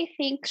I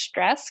think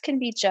stress can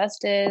be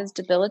just as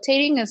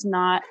debilitating as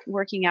not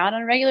working out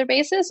on a regular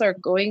basis or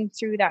going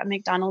through that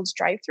McDonald's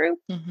drive-through.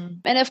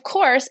 And of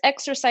course,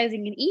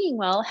 exercising and eating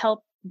well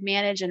help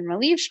manage and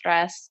relieve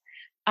stress.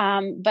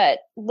 But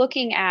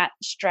looking at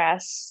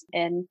stress,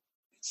 and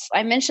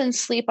I mentioned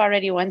sleep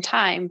already one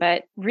time,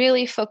 but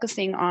really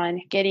focusing on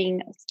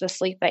getting the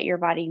sleep that your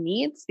body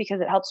needs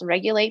because it helps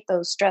regulate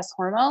those stress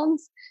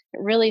hormones.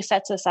 It really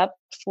sets us up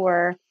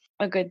for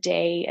a good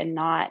day and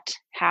not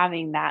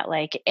having that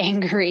like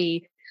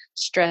angry,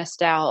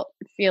 stressed out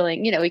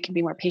feeling. We can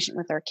be more patient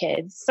with our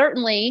kids.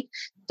 Certainly,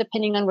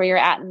 depending on where you're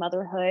at in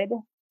motherhood,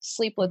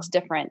 sleep looks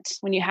different.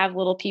 When you have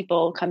little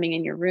people coming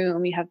in your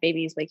room, you have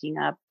babies waking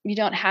up, you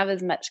don't have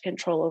as much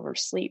control over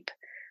sleep.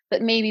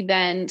 But maybe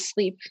then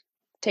sleep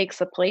takes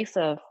the place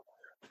of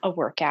a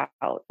workout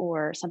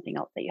or something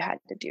else that you had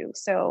to do.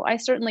 So I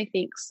certainly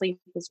think sleep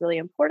is really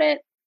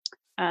important.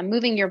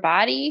 Moving your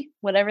body,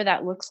 whatever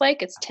that looks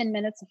like, it's 10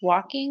 minutes of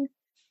walking,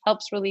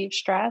 helps relieve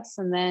stress.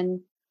 And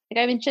then,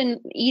 like I mentioned,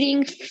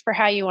 eating for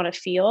how you want to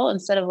feel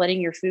instead of letting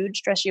your food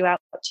stress you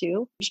out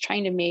too. Just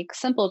trying to make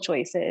simple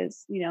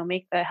choices,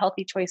 make the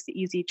healthy choice the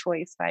easy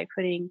choice by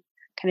putting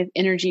kind of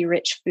energy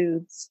rich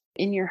foods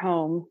in your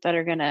home that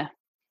are going to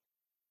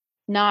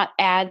not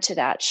add to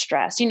that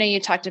stress. You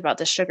talked about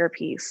the sugar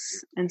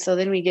piece. And so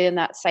then we get in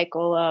that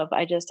cycle of,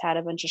 I just had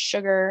a bunch of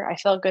sugar. I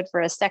felt good for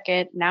a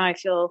second. Now I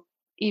feel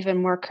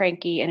even more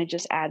cranky, and it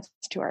just adds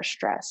to our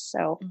stress.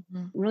 So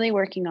really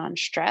working on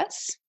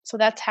stress. So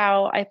that's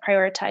how I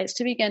prioritize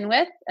to begin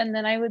with. And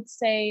then I would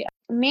say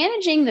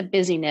managing the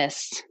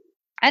busyness.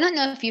 I don't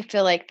know if you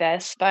feel like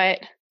this, but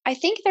I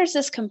think there's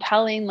this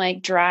compelling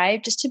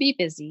drive just to be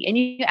busy. And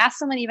you ask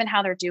someone even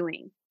how they're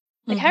doing.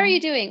 How are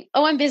you doing?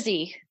 Oh, I'm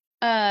busy.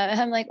 And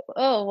I'm like,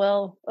 oh,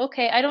 well,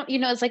 okay. I don't,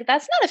 it's like,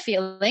 that's not a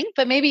feeling,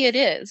 but maybe it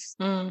is.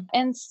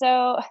 And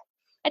so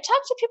I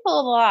talk to people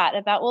a lot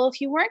about, well, if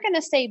you weren't going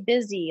to say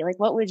busy,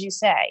 what would you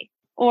say?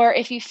 Or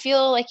if you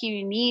feel like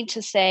you need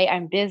to say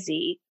I'm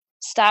busy,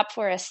 stop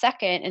for a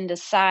second and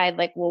decide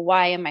well,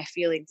 why am I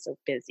feeling so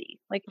busy?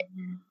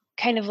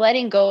 Kind of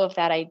letting go of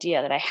that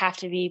idea that I have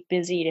to be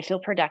busy to feel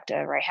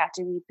productive, or I have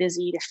to be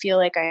busy to feel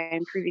like I'm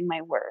improving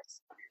my worth.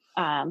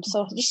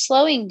 So just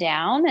slowing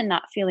down and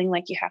not feeling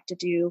like you have to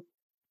do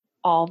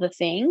all the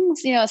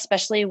things,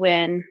 especially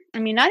when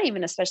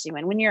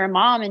you're a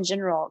mom in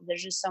general,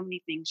 there's just so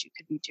many things you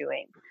could be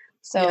doing.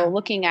 So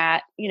looking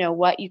at,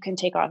 what you can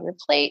take off your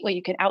plate, what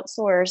you can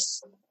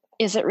outsource,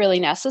 is it really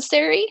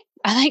necessary?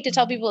 I like to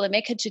tell people to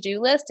make a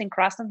to-do list and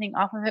cross something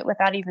off of it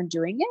without even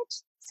doing it.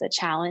 It's a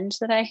challenge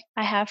that I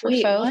have for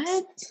folks.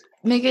 What?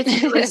 Make a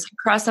to-do list and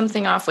cross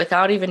something off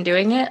without even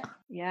doing it?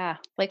 Yeah.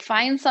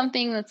 Find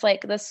something that's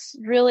this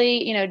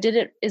really,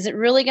 is it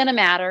really going to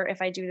matter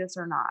if I do this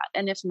or not?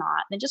 And if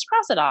not, then just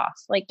cross it off.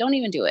 Don't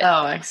even do it.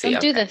 Oh, I see.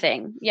 Don't do the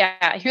thing.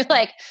 Yeah. You're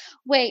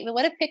wait, but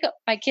what if pick up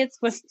my kids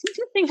was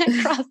the thing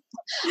I crossed?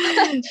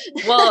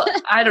 Well,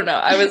 I don't know.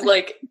 I was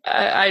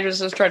I was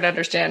just trying to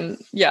understand.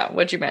 Yeah.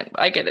 What you meant.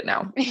 I get it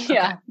now.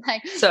 Yeah.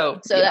 So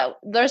that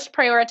there's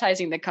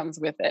prioritizing that comes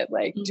with it.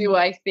 Do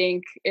I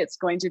think it's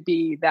going to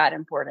be that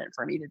important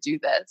for me to do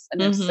this?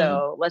 And if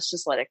so, let's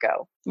just let it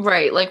go.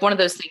 Right. One of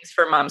those things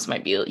for moms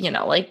might be,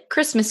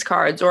 Christmas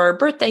cards or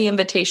birthday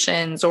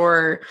invitations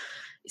or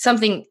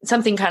something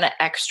kind of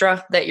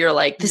extra that you're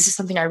this is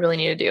something I really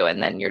need to do.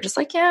 And then you're just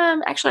yeah,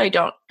 actually I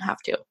don't have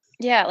to.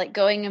 Yeah.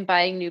 Going and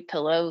buying new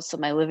pillows. So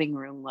my living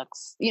room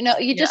looks,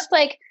 just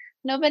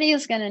nobody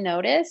is going to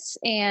notice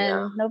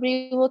and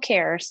nobody will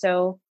care.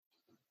 So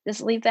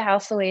just leave the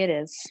house the way it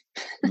is.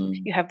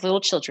 You have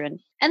little children.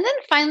 And then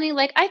finally,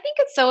 I think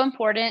it's so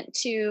important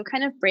to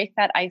kind of break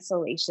that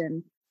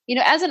isolation.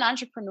 As an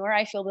entrepreneur,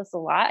 I feel this a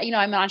lot. I'm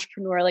an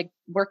entrepreneur,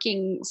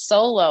 working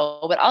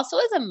solo, but also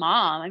as a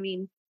mom. I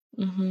mean,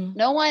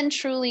 no one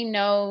truly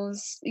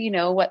knows,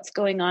 what's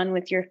going on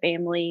with your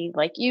family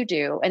like you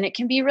do. And it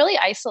can be really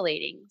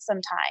isolating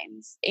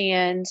sometimes.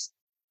 And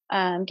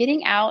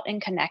getting out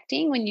and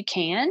connecting when you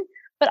can,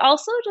 but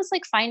also just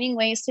finding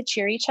ways to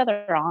cheer each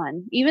other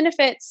on. Even if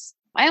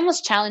I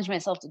almost challenge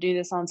myself to do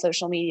this on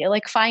social media,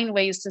 find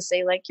ways to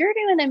say, you're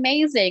doing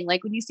amazing.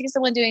 When you see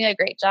someone doing a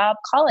great job,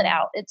 call it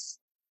out. It's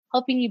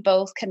helping you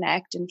both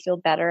connect and feel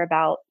better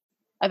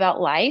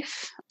about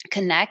life,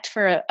 connect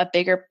for a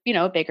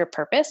bigger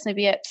purpose.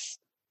 Maybe it's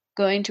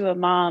going to a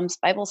mom's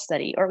Bible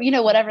study or,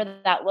 whatever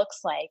that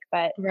looks like,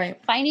 but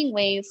finding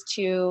ways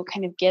to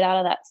kind of get out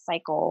of that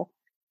cycle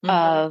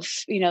of,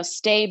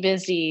 stay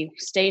busy,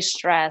 stay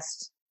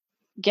stressed,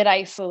 get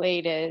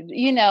isolated.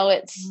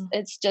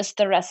 It's just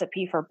the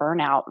recipe for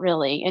burnout,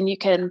 really. And you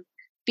can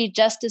be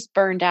just as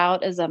burned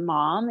out as a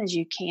mom as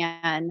you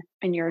can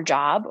in your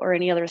job or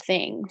any other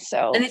thing.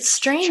 So, and it's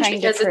strange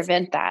trying to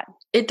prevent that.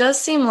 It does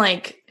seem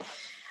like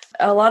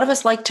a lot of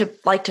us like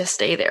to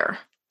stay there.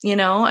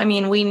 I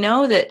mean, we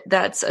know that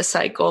that's a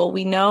cycle.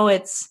 We know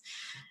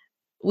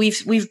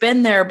we've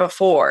been there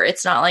before.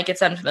 It's not like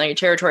it's unfamiliar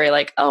territory.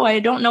 Oh, I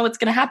don't know what's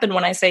going to happen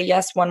when I say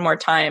yes one more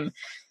time,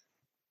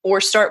 or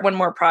start one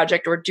more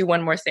project, or do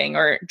one more thing,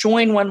 or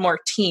join one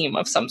more team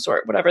of some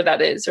sort, whatever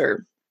that is,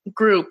 or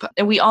group.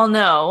 And we all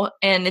know.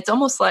 And it's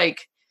almost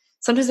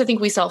sometimes I think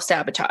we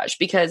self-sabotage,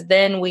 because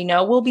then we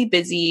know we'll be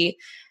busy.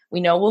 We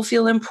know we'll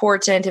feel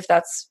important if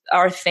that's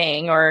our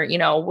thing, or,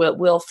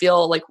 we'll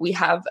feel like we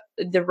have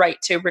the right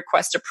to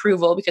request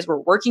approval because we're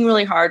working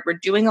really hard. We're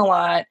doing a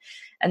lot.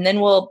 And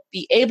then we'll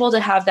be able to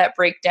have that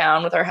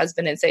breakdown with our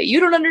husband and say, you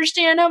don't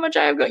understand how much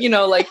I've got,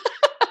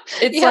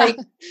 it's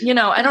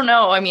I don't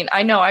know. I mean,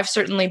 I know I've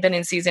certainly been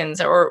in seasons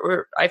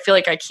or I feel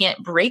like I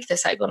can't break the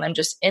cycle and I'm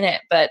just in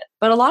it. But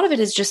a lot of it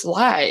is just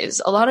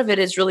lies. A lot of it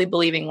is really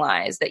believing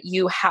lies that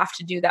you have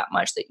to do that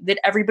much, that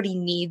everybody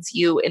needs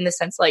you, in the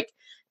sense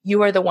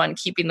you are the one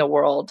keeping the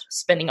world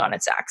spinning on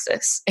its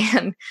axis.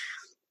 And,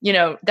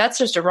 that's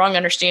just a wrong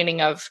understanding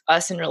of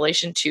us in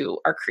relation to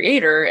our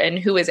creator and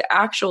who is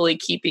actually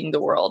keeping the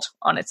world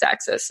on its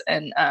axis.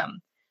 And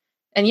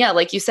yeah,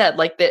 like you said,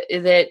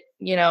 that,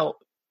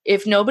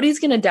 if nobody's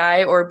going to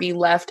die or be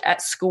left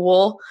at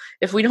school,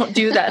 if we don't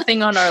do that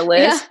thing on our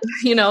list,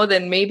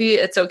 then maybe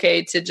it's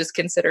okay to just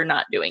consider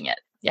not doing it.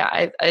 Yeah.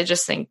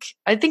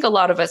 I think a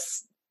lot of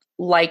us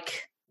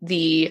like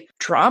the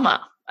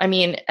drama. I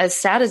mean, as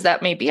sad as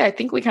that may be, I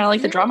think we kind of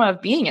like the drama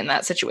of being in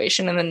that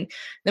situation. And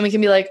then we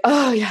can be like,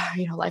 oh yeah,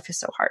 life is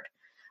so hard.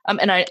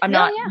 And I'm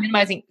not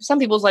minimizing, some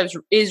people's lives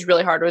is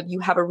really hard, or you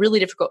have a really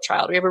difficult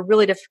child, or you have a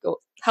really difficult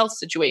health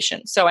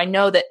situation. So I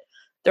know that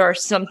there are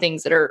some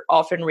things that are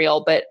often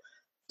real, but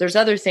there's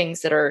other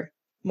things that are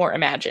more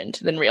imagined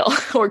than real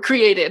or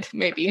created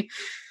maybe.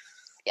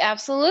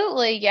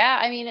 Absolutely. Yeah.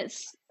 I mean,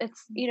 it's,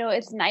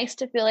 it's nice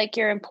to feel like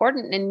you're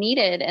important and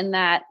needed, and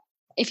that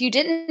if you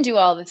didn't do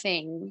all the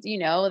things,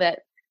 that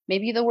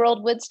maybe the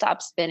world would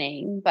stop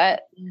spinning.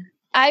 But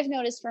I've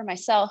noticed for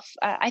myself,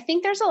 I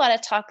think there's a lot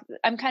of talk,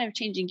 I'm kind of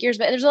changing gears,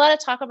 but there's a lot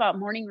of talk about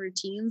morning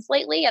routines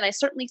lately. And I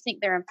certainly think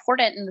they're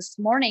important. And this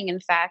morning, in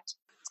fact,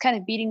 it's kind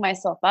of beating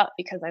myself up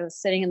because I was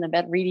sitting in the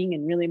bed reading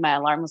and really my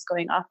alarm was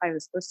going off. I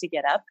was supposed to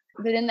get up.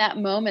 But in that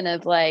moment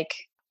of like,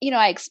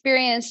 I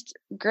experienced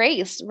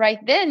grace right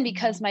then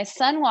because my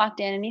son walked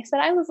in and he said,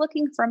 I was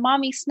looking for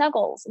mommy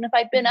snuggles. And if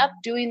I'd been up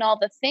doing all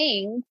the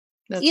things,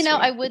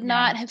 I would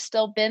not have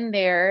still been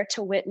there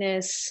to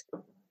witness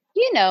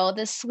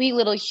this sweet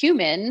little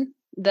human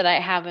that I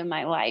have in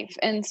my life.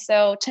 And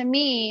so to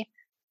me,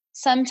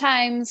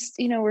 sometimes,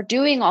 we're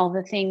doing all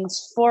the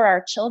things for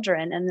our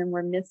children and then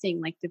we're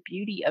missing like the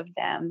beauty of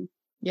them.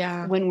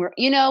 Yeah. When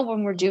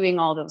we're doing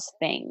all those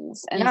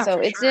things. And so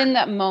it's in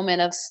that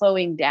moment of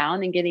slowing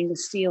down and getting to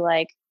see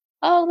like,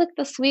 oh, look,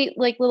 the sweet,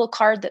 like little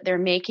card that they're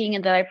making.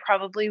 And that I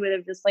probably would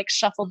have just like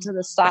shuffled to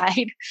the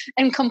side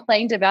and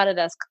complained about it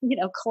as,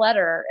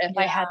 clutter if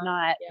I had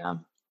not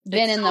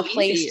been in the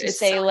place to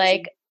say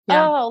like,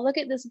 oh, look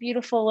at this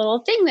beautiful little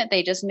thing that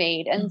they just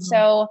made. And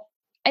so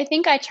I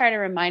think I try to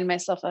remind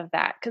myself of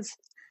that because,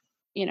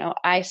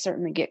 I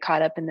certainly get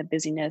caught up in the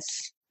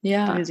busyness.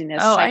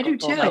 Busyness. Oh, I do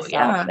too.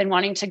 And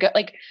wanting to go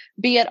like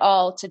be it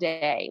all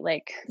today.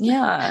 Like,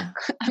 I'm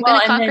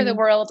going to conquer the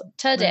world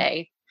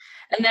today.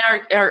 And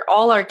then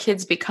all our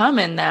kids become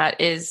in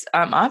that is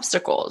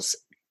obstacles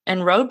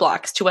and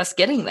roadblocks to us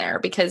getting there,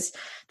 because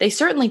they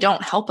certainly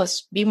don't help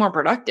us be more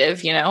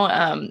productive,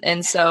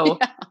 and so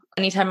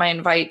anytime I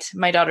invite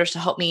my daughters to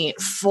help me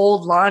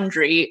fold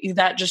laundry,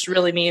 that just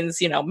really means,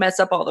 mess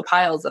up all the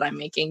piles that I'm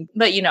making.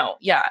 But,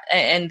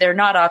 and they're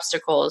not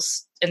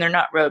obstacles and they're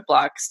not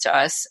roadblocks to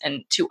us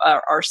and to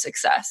our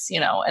success,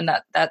 and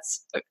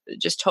that's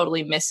just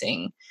totally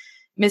missing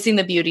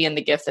the beauty and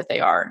the gift that they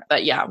are.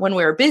 But yeah, when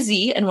we're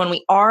busy and when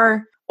we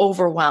are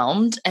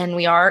overwhelmed and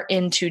we are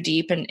in too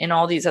deep and in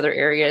all these other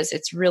areas,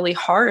 it's really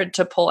hard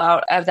to pull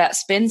out of that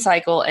spin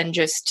cycle and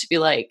just be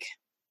like,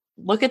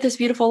 look at this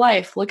beautiful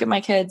life. Look at my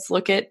kids.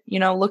 Look at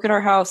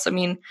our house. I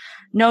mean,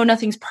 no,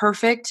 nothing's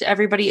perfect.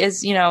 Everybody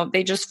is,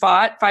 they just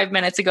fought 5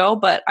 minutes ago,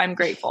 but I'm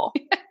grateful.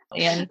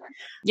 And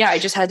I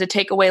just had to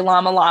take away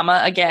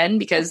Llama again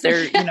because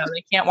they're,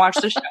 they can't watch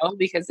the show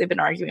because they've been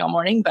arguing all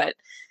morning, but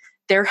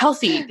they're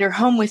healthy. They're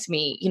home with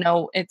me.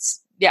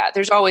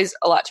 There's always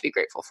a lot to be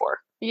grateful for.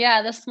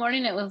 Yeah. This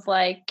morning it was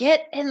like,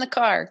 get in the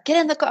car.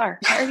 I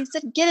already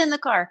said, get in the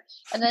car.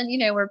 And then,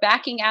 we're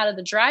backing out of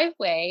the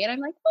driveway and I'm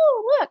like,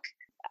 oh, look,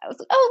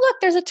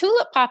 there's a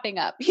tulip popping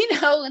up,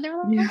 and they're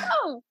like,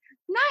 oh,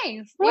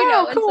 nice,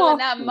 wow, and cool. so in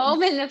that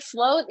moment of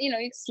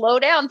you slow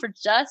down for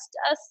just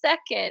a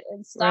second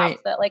and stop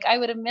that. Like I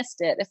would have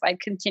missed it if I'd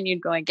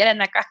continued going, get in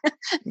that car,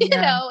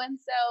 and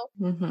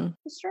so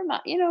just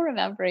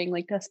remembering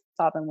like to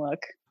stop and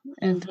look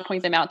and to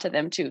point them out to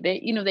them too.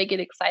 They, they get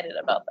excited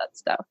about that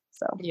stuff.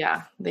 So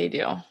yeah, they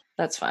do.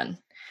 That's fun.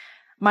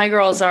 My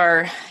girls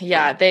are,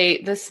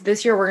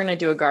 this year we're going to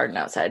do a garden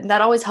outside. And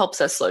that always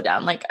helps us slow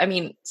down. Like, I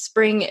mean,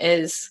 spring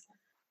is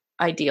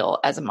ideal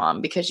as a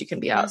mom because you can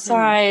be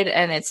outside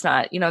and it's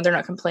not, they're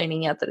not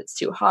complaining yet that it's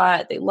too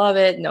hot. They love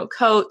it. No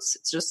coats.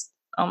 It's just,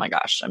 oh my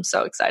gosh, I'm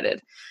so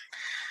excited.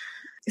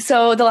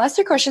 So the last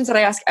 2 questions that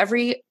I ask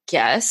every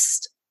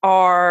guest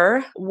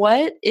are,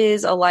 what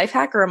is a life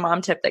hack or a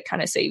mom tip that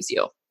kind of saves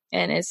you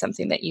and is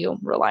something that you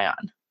rely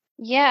on?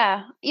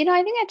 Yeah.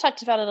 I think I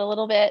talked about it a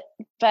little bit,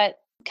 but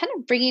kind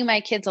of bringing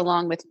my kids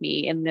along with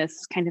me in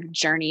this kind of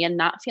journey and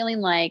not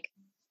feeling like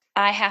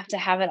I have to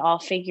have it all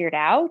figured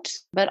out,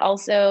 but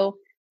also,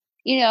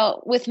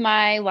 with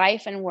my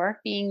life and work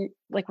being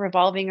like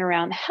revolving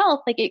around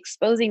health, like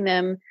exposing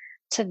them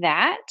to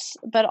that,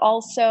 but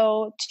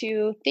also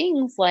to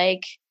things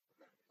like,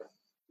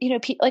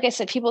 like I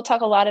said, people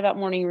talk a lot about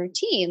morning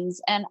routines,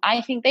 and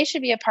I think they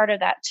should be a part of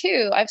that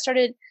too. I've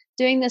started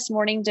doing this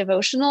morning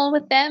devotional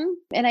with them,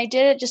 and I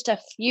did it just a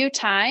few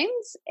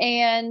times,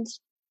 and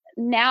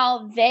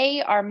now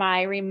they are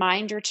my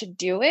reminder to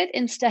do it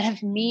instead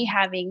of me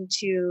having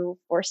to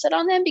force it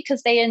on them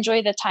because they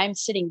enjoy the time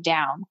sitting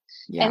down.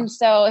 Yeah. And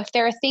so if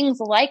there are things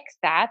like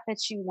that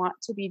you want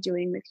to be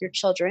doing with your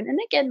children, and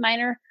again,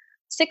 mine are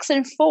 6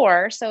 and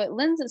 4, so it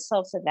lends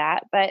itself to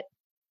that, but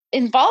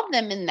involve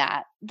them in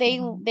that. They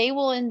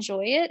will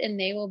enjoy it and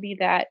they will be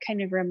that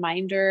kind of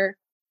reminder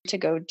to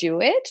go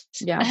do it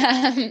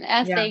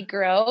as they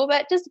grow,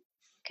 but just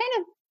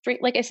kind of,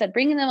 like I said,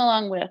 bringing them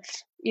along with,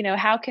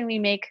 how can we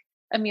make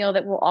a meal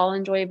that we'll all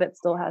enjoy, but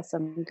still has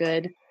some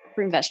good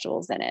fruit and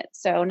vegetables in it.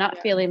 So not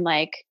feeling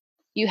like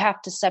you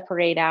have to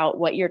separate out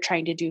what you're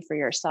trying to do for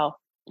yourself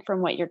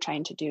from what you're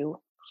trying to do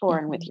for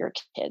and with your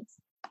kids.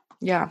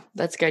 Yeah,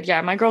 that's good.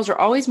 Yeah, my girls are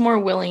always more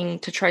willing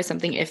to try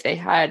something if they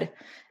had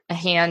a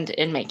hand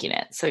in making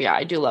it. So yeah,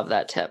 I do love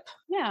that tip.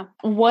 Yeah.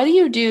 What do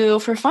you do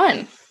for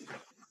fun?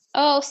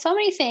 Oh, so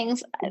many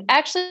things.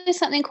 Actually,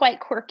 something quite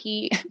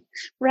quirky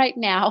right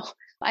now.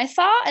 I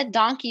saw a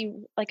donkey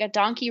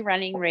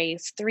running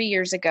race 3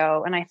 years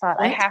ago, and I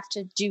thought I have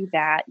to do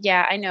that.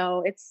 Yeah, I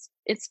know it's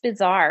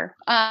bizarre.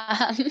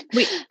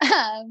 Wait,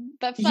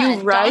 but fun.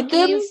 You ride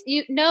Donkeys,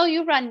 them?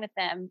 You run with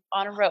them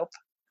on a rope.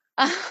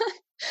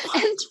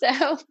 And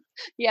so,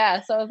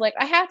 yeah, so I was like,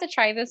 I have to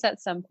try this at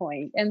some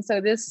point. And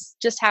so this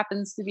just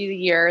happens to be the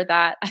year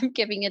that I'm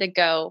giving it a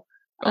go.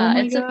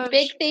 It's a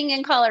big thing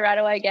in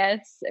Colorado, I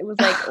guess. It was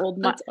like old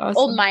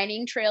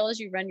mining trails.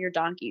 You run your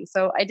donkey.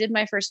 So I did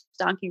my first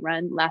donkey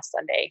run last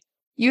Sunday.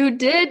 You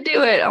did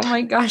do it. Oh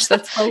my gosh,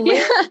 that's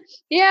hilarious.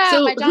 Yeah.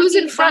 So who's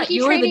in front?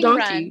 You or the donkey?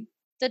 Run.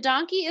 The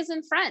donkey is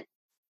in front.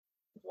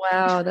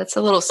 Wow, that's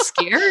a little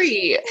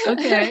scary.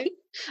 Okay.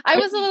 I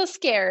was a little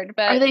scared,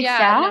 but are they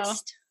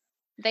fast?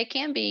 No, they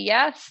can be.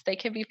 Yes, they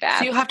can be fast.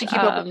 So you have to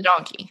keep up with the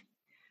donkey.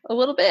 A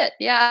little bit,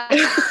 yeah.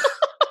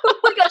 Oh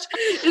my gosh.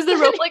 Is the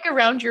rope like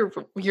around your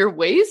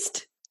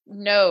waist?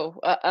 No.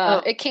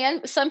 It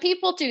can. Some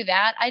people do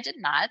that. I did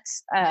not.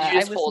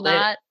 I was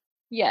not.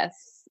 Yes.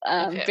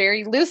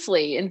 Very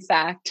loosely, in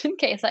fact, in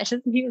case I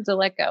just needed to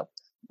let go.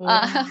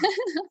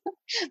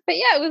 But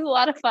yeah, it was a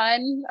lot of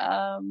fun.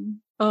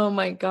 Oh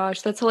my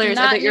gosh, that's hilarious.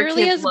 Not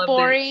nearly as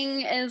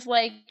boring as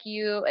like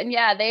you. And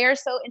yeah, they are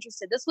so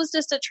interested. This was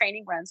just a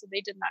training run, so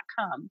they did not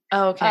come.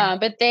 Oh, okay.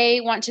 But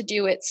they want to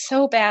do it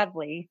so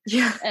badly.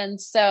 Yeah. And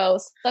so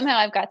somehow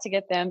I've got to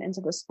get them into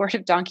the sport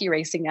of donkey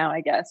racing now,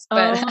 I guess.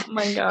 But oh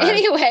my gosh.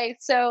 Anyway,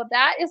 so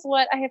that is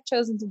what I have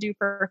chosen to do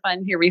for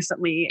fun here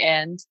recently.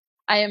 And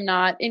I am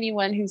not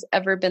anyone who's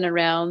ever been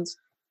around,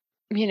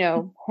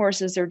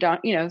 horses or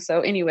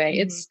so anyway,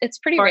 it's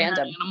pretty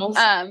random.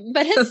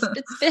 But it's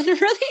been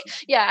really,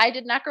 yeah, I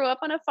did not grow up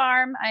on a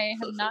farm. I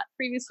have not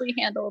previously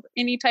handled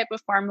any type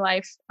of farm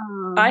life.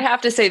 I have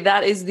to say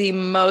that is the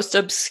most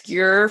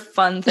obscure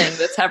fun thing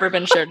that's ever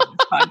been shared on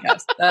this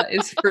podcast. That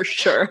is for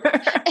sure.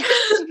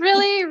 It's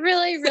really,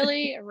 really,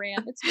 really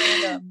random. It's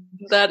random.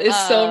 That is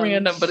so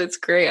random, but it's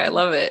great. I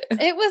love it.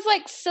 It was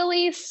like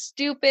silly,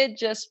 stupid,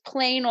 just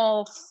plain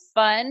old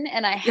fun,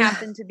 and I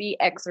happened to be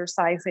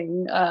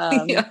exercising.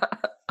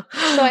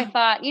 So I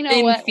thought, in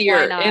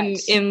fear,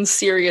 in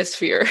serious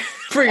fear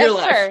for your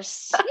life.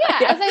 First, yeah.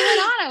 As I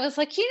went on, I was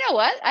like, you know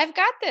what? I've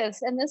got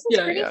this, and this is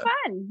pretty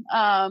fun.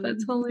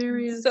 That's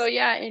hilarious. So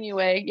yeah.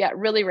 Anyway, yeah,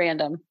 really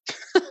random,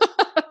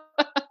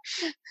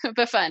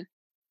 but fun.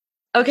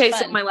 Okay,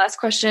 so my last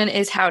question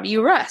is, how do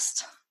you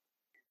rest?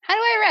 How do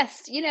I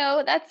rest?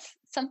 That's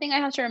something I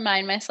have to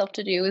remind myself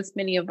to do, as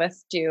many of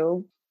us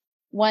do.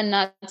 One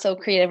not so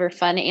creative or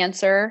fun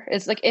answer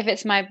is like, if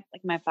it's my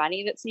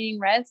body that's needing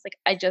rest, like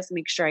I just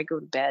make sure I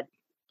go to bed.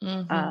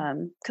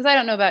 Cause I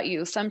don't know about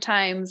you.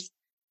 Sometimes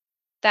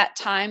that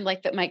time,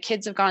 like that my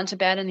kids have gone to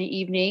bed in the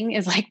evening,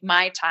 is like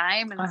my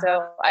time. And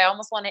so I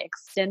almost want to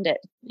extend it.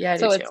 Yeah.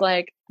 So it's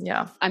like,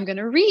 I'm going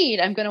to read,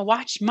 I'm going to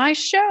watch my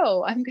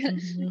show. And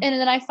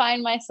then I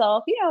find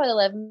myself, at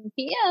 11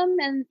 PM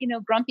and,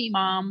 grumpy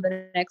mom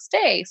the next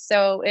day.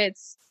 So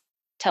it's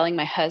telling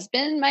my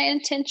husband my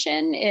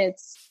intention.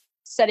 It's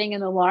setting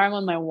an alarm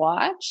on my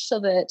watch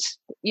so that,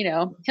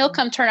 he'll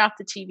come turn off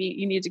the TV.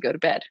 You need to go to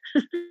bed.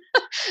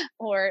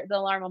 Or the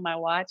alarm on my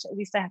watch. At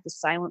least I have to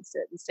silence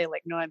it and say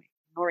like, no, I'm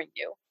ignoring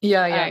you.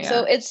 Yeah.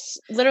 So it's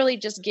literally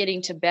just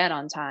getting to bed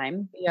on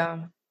time.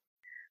 Yeah.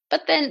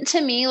 But then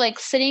to me, like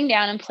sitting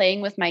down and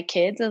playing with my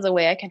kids is a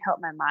way I can help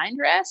my mind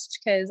rest.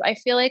 Cause I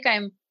feel like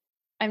I'm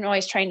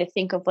always trying to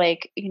think of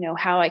like,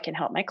 how I can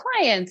help my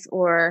clients,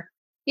 or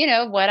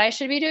what I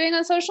should be doing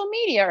on social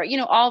media, or,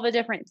 all the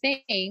different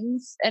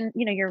things. And,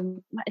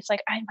 it's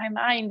like my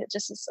mind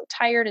just is so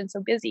tired and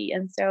so busy.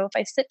 And so if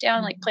I sit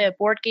down, like play a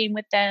board game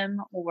with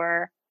them,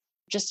 or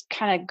just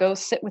kind of go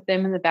sit with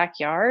them in the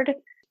backyard,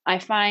 I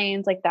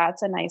find like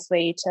that's a nice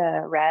way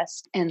to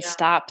rest and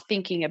stop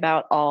thinking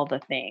about all the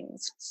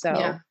things.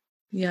 So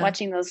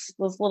watching those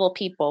little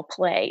people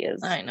play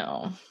is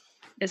fun.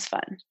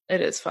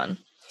 It is fun.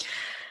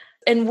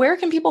 And where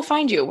can people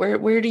find you?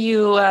 Where do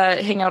you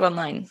hang out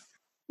online?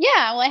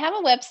 Yeah, well, I have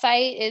a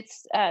website.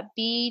 It's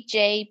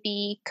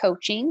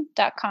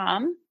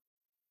bjbcoaching.com.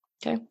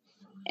 Okay.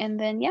 And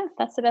then,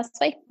 that's the best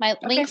way. My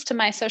links to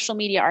my social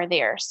media are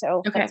there.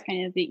 So that's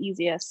kind of the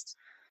easiest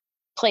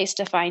place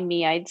to find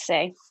me, I'd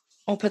say.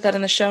 I'll put that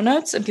in the show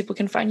notes and people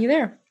can find you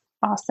there.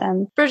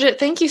 Awesome. Bridget,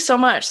 thank you so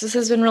much. This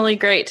has been really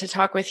great to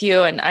talk with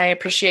you. And I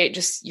appreciate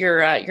just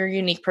your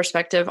unique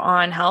perspective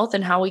on health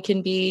and how we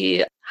can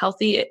be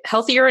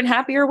healthier and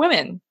happier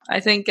women. I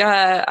think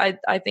I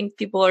think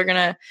people are going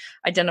to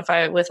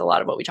identify with a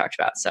lot of what we talked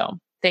about. So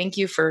thank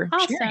you for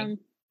sharing.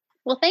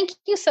 Well, thank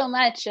you so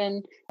much.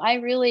 And I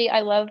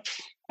love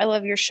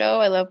your show.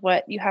 I love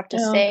what you have to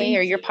say,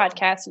 or your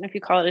podcast. I don't know if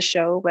you call it a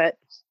show, but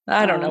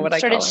I don't know what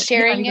I call it. Started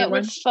sharing it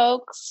with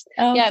folks.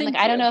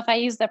 I don't know if I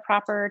use the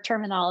proper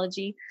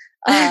terminology.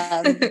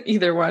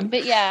 Either one.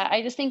 But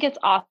I just think it's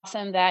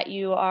awesome that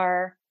you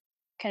are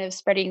kind of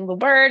spreading the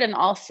word and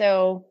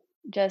also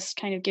just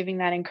kind of giving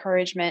that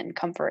encouragement and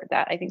comfort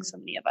that I think so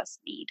many of us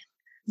need.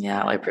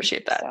 Yeah, I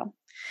appreciate that.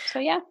 So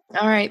yeah.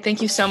 All right.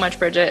 Thank you so much,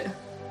 Bridget.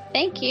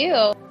 Thank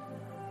you.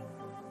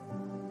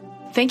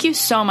 Thank you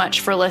so much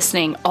for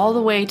listening all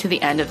the way to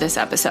the end of this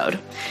episode.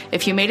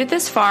 If you made it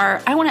this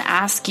far, I want to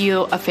ask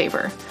you a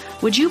favor.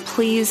 Would you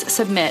please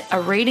submit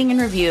a rating and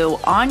review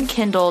on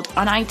Kindled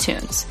on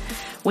iTunes?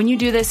 When you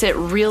do this, it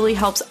really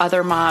helps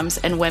other moms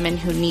and women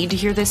who need to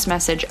hear this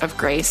message of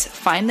grace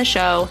find the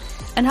show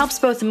and helps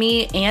both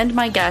me and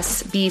my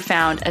guests be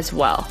found as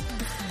well.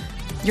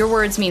 Your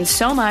words mean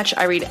so much.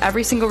 I read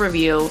every single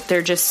review.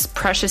 They're just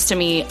precious to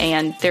me,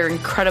 and they're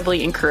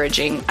incredibly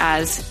encouraging,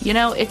 as, you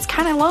know, it's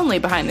kind of lonely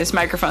behind this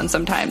microphone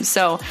sometimes.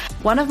 So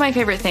one of my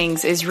favorite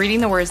things is reading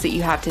the words that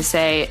you have to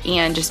say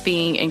and just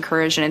being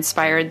encouraged and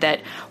inspired that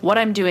what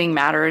I'm doing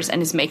matters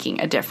and is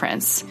making a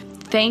difference.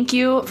 Thank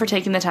you for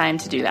taking the time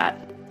to do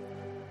that.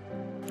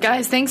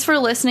 Guys, thanks for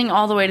listening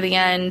all the way to the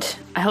end.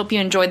 I hope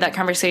you enjoyed that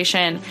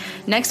conversation.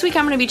 Next week,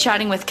 I'm going to be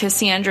chatting with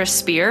Cassandra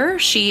Spear.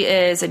 She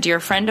is a dear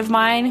friend of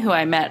mine who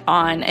I met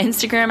on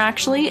Instagram,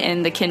 actually,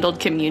 in the Kindled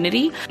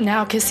community.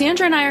 Now,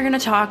 Cassandra and I are going to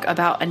talk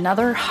about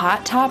another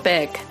hot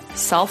topic,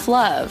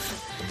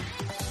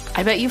 self-love.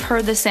 I bet you've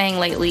heard this saying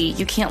lately,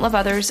 you can't love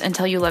others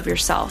until you love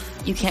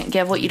yourself. You can't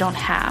give what you don't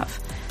have.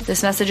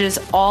 This message is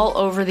all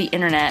over the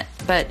internet,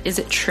 but is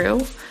it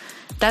true?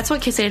 That's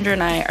what Cassandra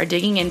and I are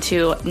digging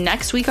into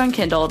next week on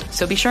Kindled,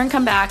 so be sure and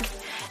come back.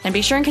 And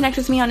be sure and connect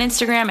with me on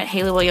Instagram at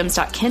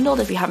HaleyWilliams.Kindled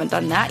if you haven't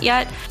done that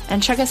yet.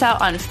 And check us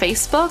out on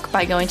Facebook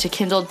by going to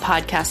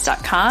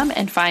KindledPodcast.com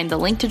and find the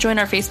link to join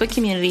our Facebook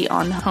community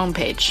on the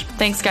homepage.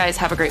 Thanks, guys.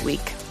 Have a great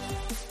week.